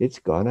 It's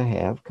going to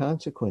have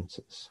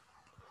consequences.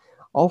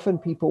 Often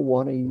people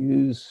want to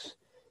use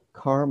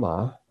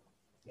karma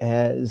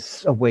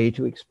as a way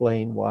to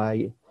explain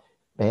why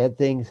bad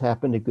things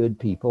happen to good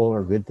people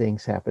or good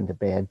things happen to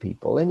bad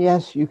people. And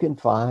yes, you can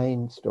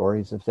find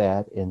stories of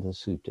that in the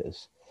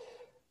suttas,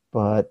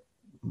 but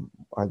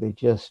are they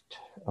just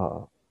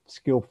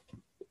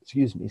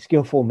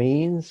skillful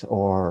means,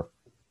 or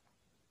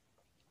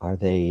are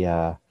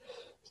they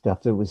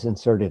stuff that was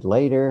inserted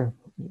later?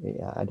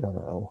 Yeah, I don't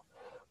know.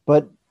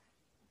 But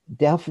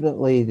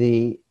definitely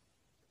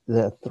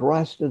the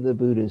thrust of the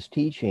Buddha's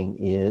teaching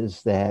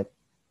is that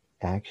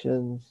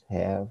actions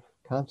have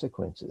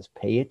consequences.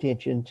 Pay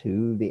attention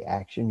to the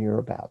action you're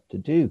about to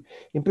do.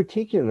 In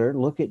particular,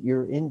 look at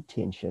your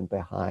intention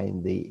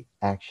behind the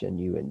action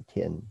you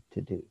intend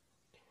to do.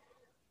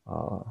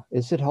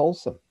 Is it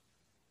wholesome?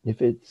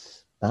 If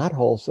it's not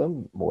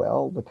wholesome,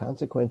 well, the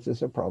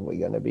consequences are probably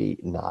going to be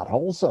not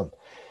wholesome.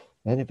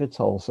 And if it's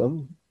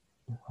wholesome,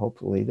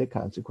 hopefully the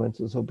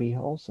consequences will be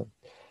wholesome.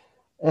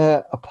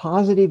 A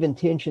positive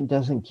intention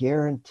doesn't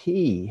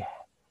guarantee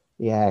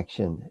the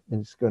action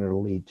is going to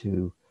lead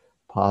to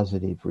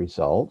positive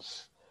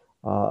results.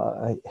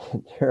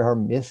 There are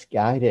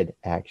misguided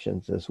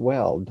actions as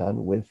well,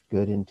 done with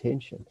good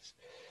intentions.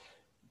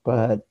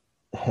 But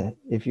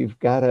if you've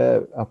got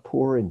a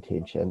poor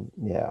intention,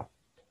 yeah.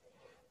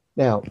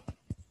 Now,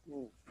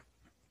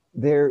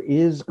 there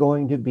is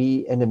going to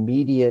be an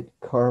immediate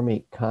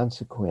karmic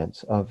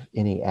consequence of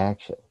any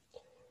action.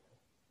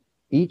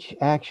 Each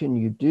action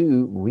you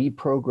do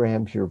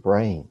reprograms your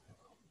brain,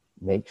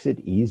 makes it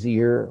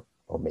easier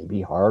or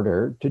maybe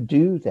harder to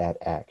do that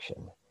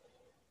action,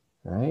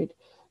 right?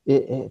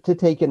 To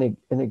take an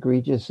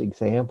egregious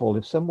example,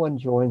 if someone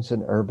joins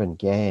an urban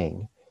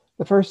gang,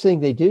 the first thing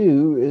they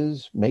do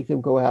is make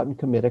them go out and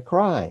commit a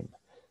crime.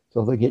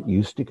 So they'll get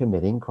used to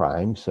committing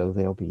crime, so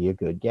they'll be a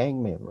good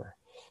gang member.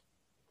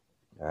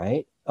 All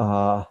right.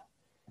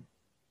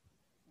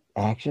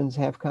 Actions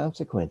have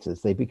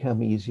consequences. They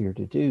become easier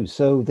to do.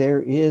 So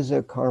there is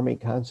a karmic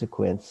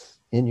consequence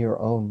in your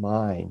own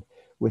mind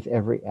with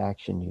every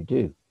action you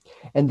do.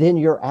 And then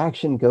your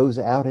action goes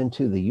out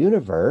into the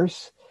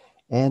universe,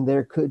 and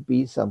there could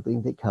be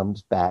something that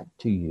comes back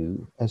to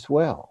you as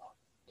well.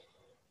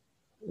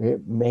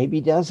 It maybe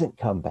doesn't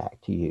come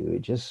back to you.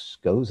 It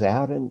just goes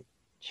out and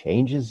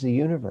changes the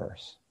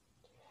universe.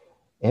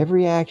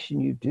 Every action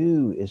you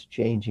do is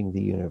changing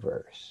the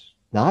universe.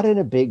 Not in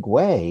a big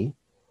way.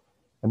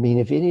 I mean,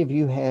 if any of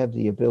you have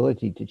the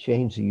ability to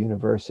change the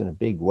universe in a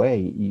big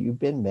way, you've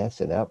been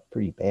messing up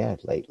pretty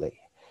bad lately.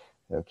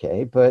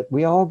 Okay, but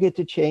we all get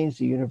to change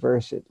the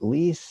universe at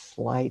least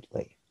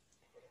slightly.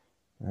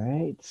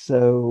 Right?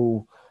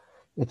 So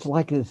it's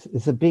like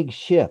it's a big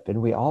ship,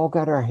 and we all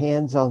got our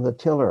hands on the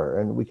tiller,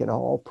 and we can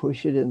all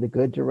push it in the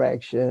good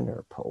direction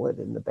or pull it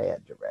in the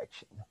bad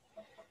direction.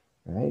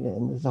 Right?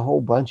 And there's a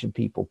whole bunch of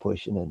people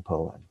pushing and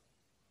pulling.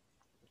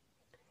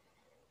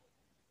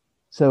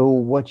 So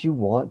what you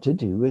want to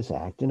do is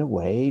act in a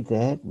way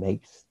that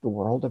makes the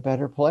world a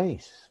better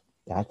place.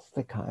 That's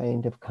the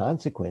kind of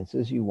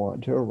consequences you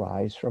want to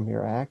arise from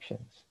your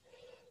actions.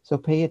 So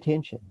pay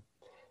attention.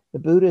 The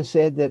Buddha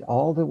said that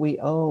all that we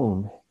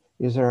own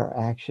is our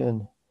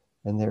action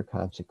and their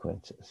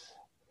consequences.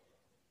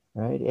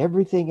 Right?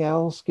 Everything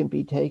else can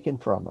be taken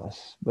from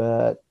us,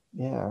 but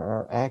yeah,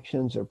 our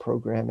actions are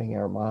programming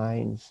our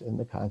minds, and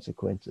the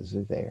consequences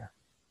are there.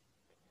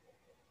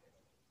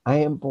 I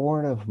am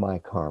born of my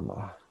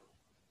karma.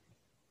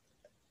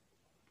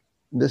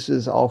 This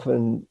is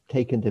often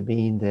taken to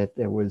mean that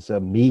there was a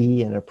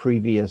me in a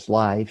previous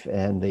life,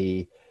 and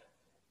the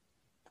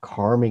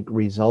karmic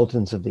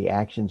resultants of the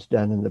actions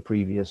done in the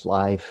previous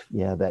life,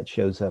 yeah, that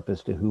shows up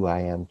as to who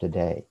I am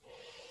today.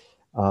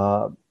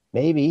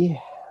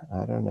 Maybe,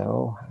 I don't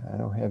know. I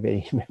don't have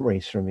any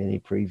memories from any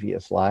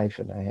previous life,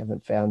 and I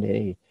haven't found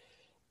any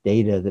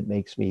data that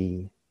makes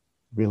me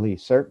really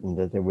certain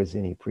that there was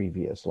any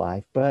previous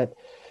life. But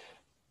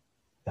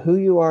who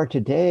you are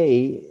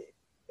today,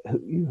 who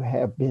you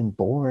have been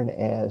born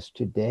as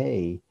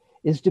today,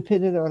 is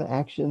dependent on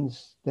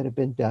actions that have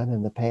been done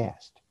in the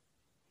past.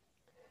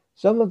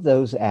 Some of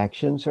those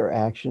actions are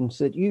actions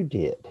that you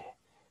did.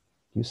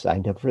 You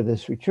signed up for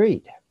this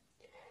retreat.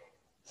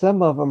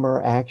 Some of them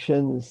are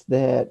actions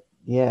that,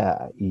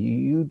 yeah,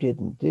 you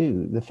didn't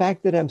do. The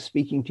fact that I'm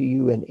speaking to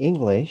you in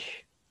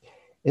English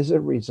is a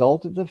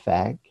result of the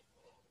fact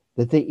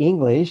that the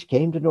English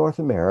came to North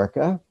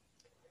America.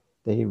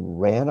 They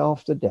ran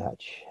off the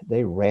Dutch,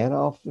 they ran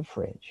off the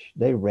French,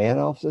 they ran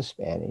off the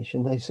Spanish,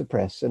 and they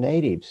suppressed the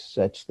natives,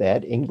 such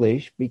that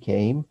English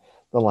became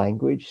the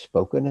language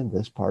spoken in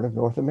this part of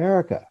North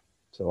America.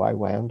 So I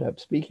wound up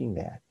speaking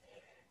that.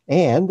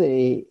 And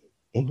the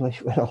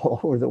English went all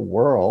over the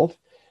world,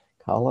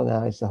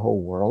 colonized the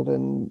whole world,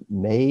 and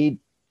made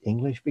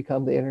English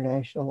become the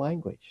international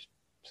language.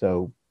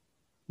 So,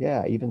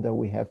 yeah, even though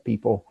we have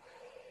people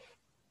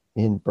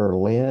in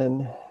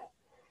Berlin,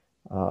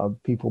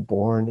 people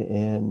born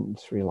in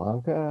Sri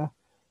Lanka,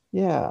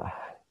 yeah,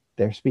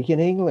 they're speaking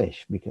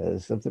English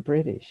because of the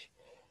British.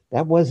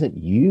 That wasn't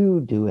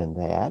you doing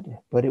that,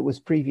 but it was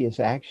previous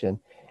action.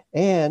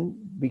 And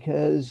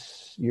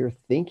because you're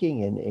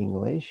thinking in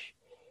English,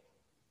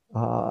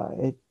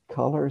 it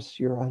colors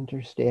your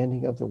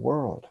understanding of the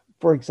world.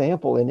 For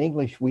example, in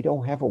English, we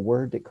don't have a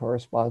word that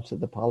corresponds to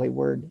the Pali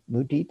word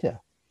mudita,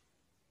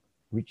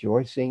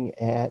 rejoicing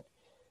at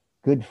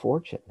good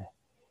fortune.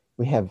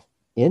 We have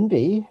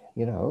envy,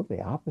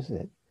 the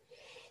opposite.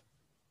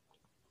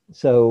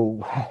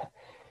 So,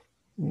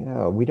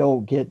 we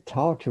don't get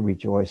taught to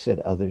rejoice at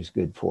others'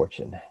 good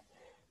fortune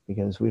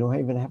because we don't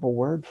even have a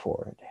word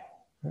for it.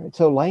 Right?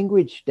 So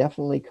language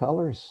definitely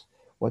colors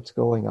what's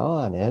going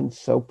on. And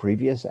so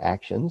previous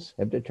actions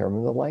have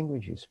determined the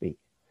language you speak.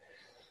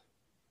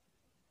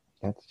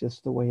 That's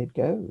just the way it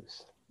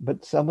goes.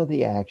 But some of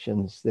the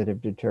actions that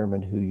have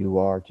determined who you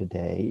are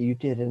today, you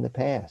did in the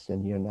past,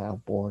 and you're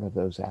now born of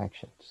those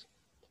actions.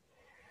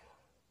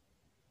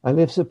 I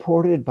live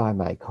supported by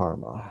my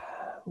karma.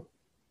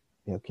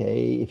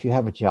 Okay, if you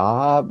have a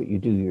job, you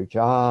do your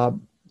job.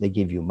 They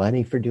give you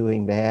money for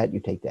doing that. You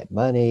take that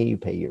money, you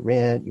pay your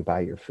rent, you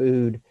buy your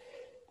food.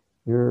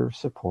 You're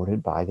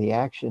supported by the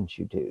actions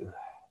you do.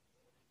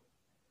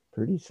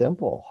 Pretty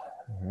simple,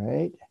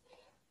 right?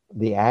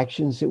 The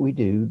actions that we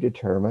do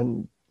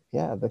determine,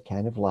 the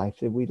kind of life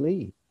that we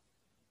lead.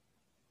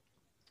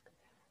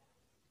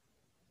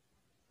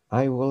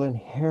 I will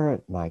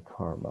inherit my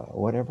karma.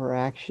 Whatever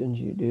actions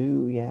you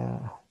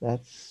do,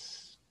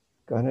 that's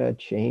going to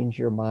change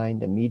your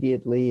mind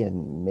immediately,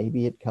 and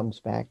maybe it comes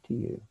back to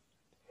you.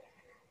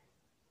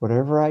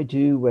 Whatever I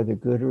do, whether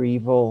good or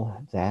evil,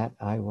 that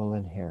I will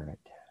inherit.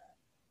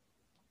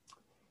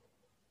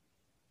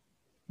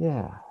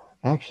 Yeah,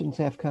 actions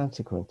have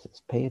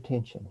consequences. Pay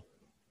attention.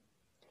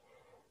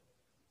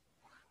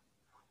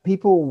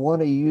 People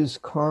want to use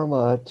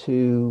karma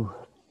to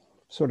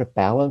sort of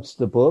balance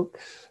the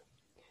books.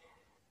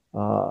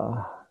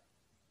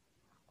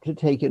 to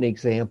take an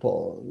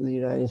example, the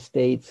United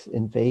States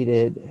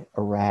invaded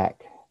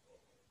Iraq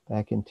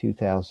back in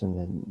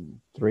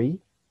 2003.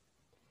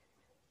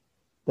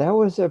 That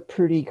was a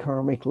pretty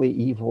karmically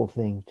evil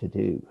thing to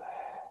do.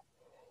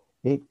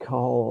 It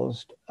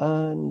caused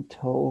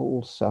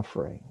untold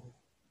suffering.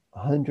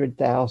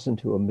 100,000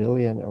 to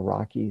 1,000,000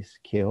 Iraqis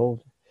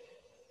killed.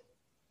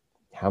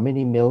 How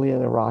many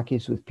million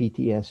Iraqis with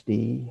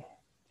PTSD?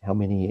 How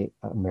many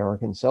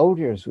American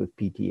soldiers with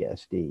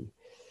PTSD?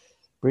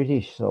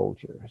 British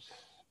soldiers?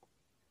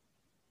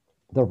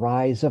 The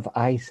rise of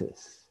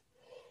ISIS,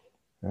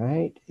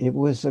 right? It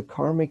was a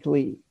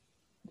karmically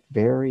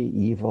very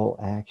evil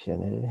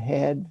action, and it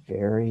had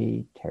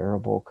very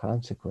terrible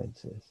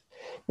consequences.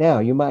 Now,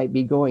 you might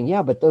be going,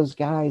 yeah, but those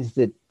guys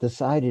that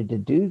decided to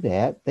do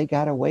that, they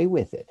got away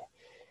with it.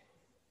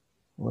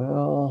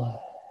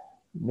 Well,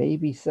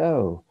 maybe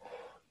so.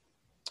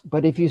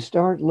 But if you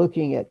start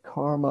looking at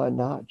karma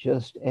not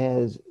just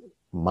as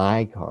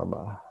my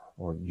karma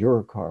or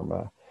your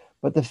karma,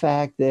 but the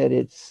fact that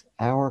it's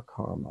our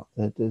karma,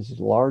 that there's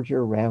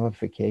larger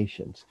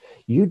ramifications.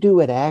 You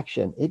do an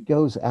action, it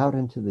goes out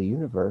into the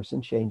universe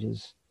and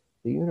changes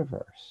the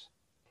universe.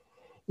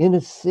 In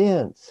a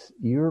sense,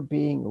 you're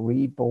being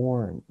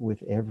reborn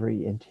with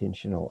every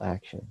intentional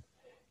action.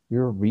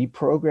 You're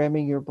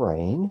reprogramming your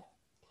brain,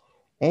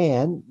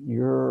 and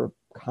your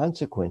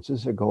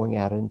consequences are going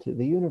out into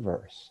the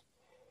universe.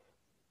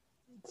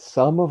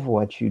 Some of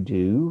what you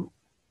do,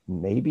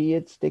 maybe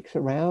it sticks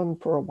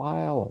around for a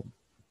while.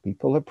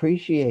 People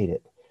appreciate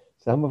it.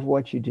 Some of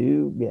what you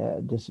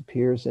do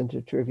disappears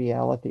into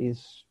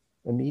trivialities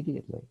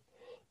immediately.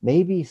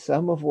 Maybe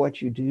some of what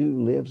you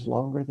do lives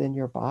longer than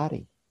your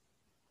body.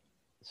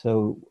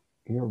 So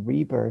your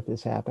rebirth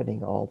is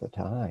happening all the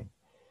time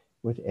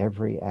with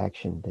every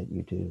action that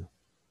you do.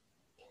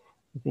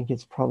 I think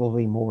it's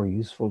probably more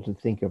useful to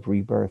think of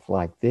rebirth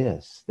like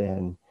this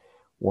than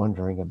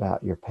wondering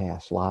about your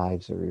past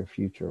lives or your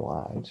future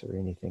lives or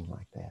anything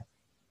like that.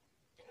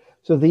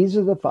 So these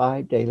are the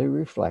 5 daily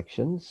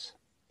reflections.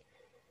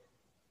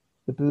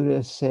 The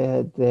Buddha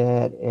said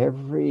that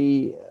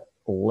every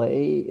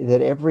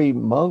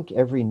monk,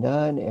 every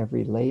nun,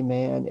 every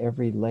layman,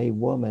 every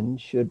laywoman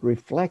should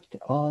reflect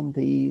on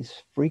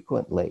these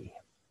frequently.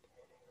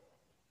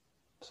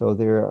 So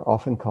they're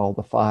often called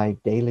the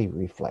 5 daily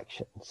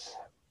reflections.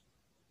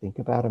 Think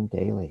about them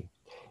daily.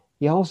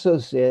 He also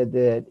said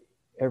that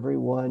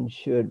everyone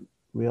should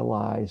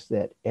realize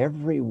that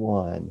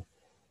everyone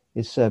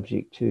is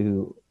subject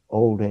to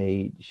old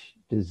age,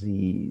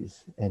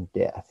 disease, and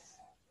death.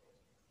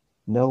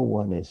 No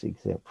one is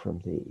exempt from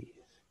these.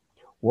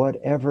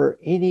 Whatever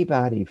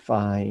anybody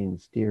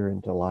finds dear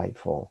and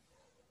delightful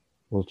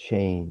will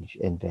change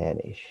and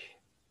vanish.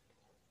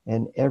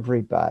 And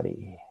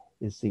everybody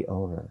is the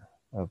owner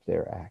of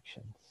their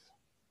actions.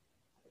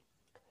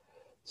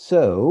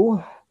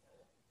 So,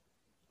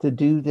 to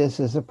do this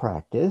as a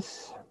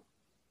practice,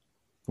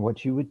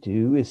 what you would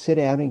do is sit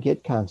down and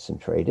get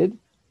concentrated.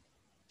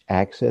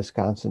 Access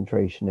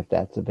concentration if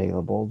that's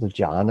available, the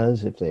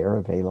jhanas if they're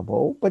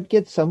available, but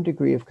get some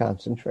degree of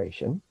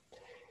concentration.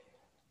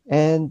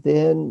 And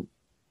then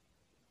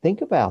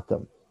think about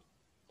them.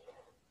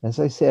 As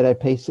I said, I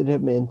pasted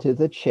them into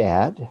the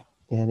chat.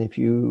 And if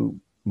you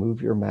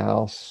move your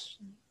mouse,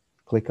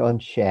 click on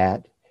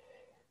chat,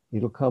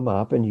 it'll come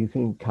up and you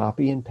can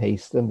copy and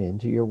paste them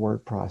into your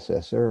word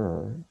processor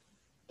or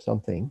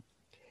something,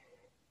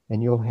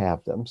 and you'll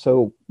have them.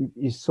 So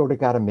you sort of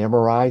got to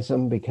memorize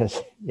them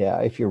because,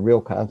 if you're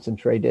real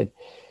concentrated,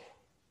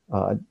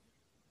 don't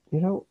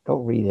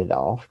read it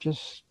off.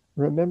 Just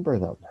remember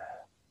them.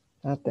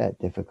 Not that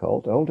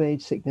difficult. Old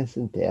age, sickness,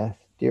 and death,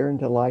 dear and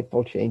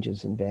delightful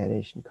changes and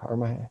vanish, and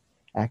karma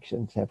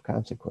actions have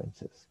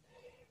consequences,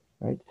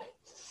 right?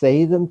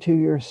 Say them to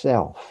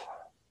yourself,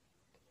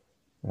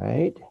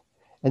 right?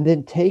 And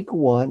then take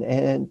one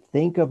and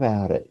think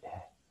about it.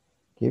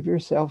 Give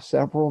yourself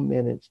several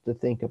minutes to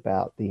think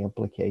about the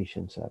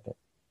implications of it.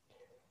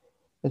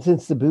 And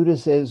since the Buddha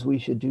says we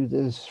should do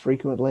this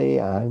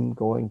frequently, I'm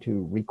going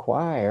to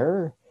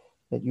require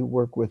that you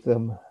work with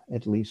them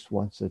at least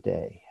once a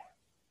day.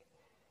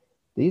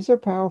 These are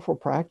powerful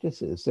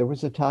practices. There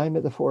was a time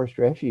at the Forest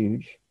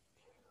Refuge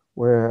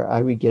where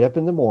I would get up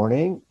in the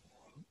morning,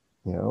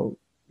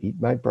 eat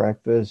my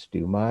breakfast,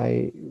 do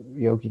my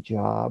yogi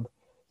job,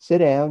 sit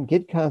down,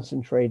 get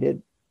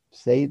concentrated,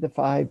 say the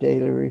 5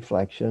 daily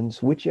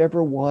reflections,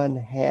 whichever one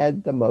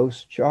had the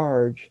most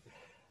charge.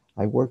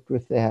 I worked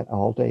with that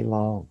all day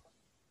long.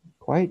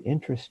 Quite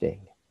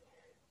interesting.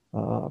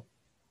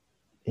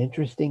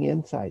 Interesting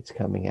insights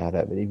coming out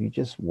of it if you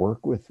just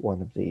work with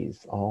one of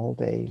these all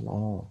day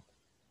long.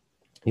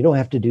 You don't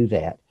have to do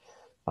that.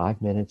 5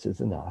 minutes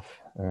is enough.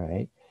 All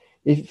right.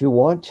 If you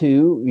want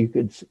to, you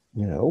could,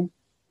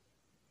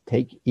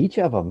 take each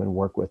of them and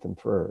work with them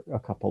for a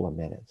couple of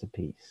minutes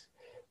apiece.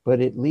 But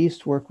at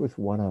least work with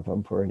one of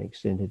them for an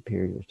extended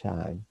period of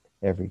time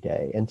every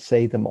day and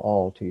say them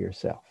all to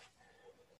yourself.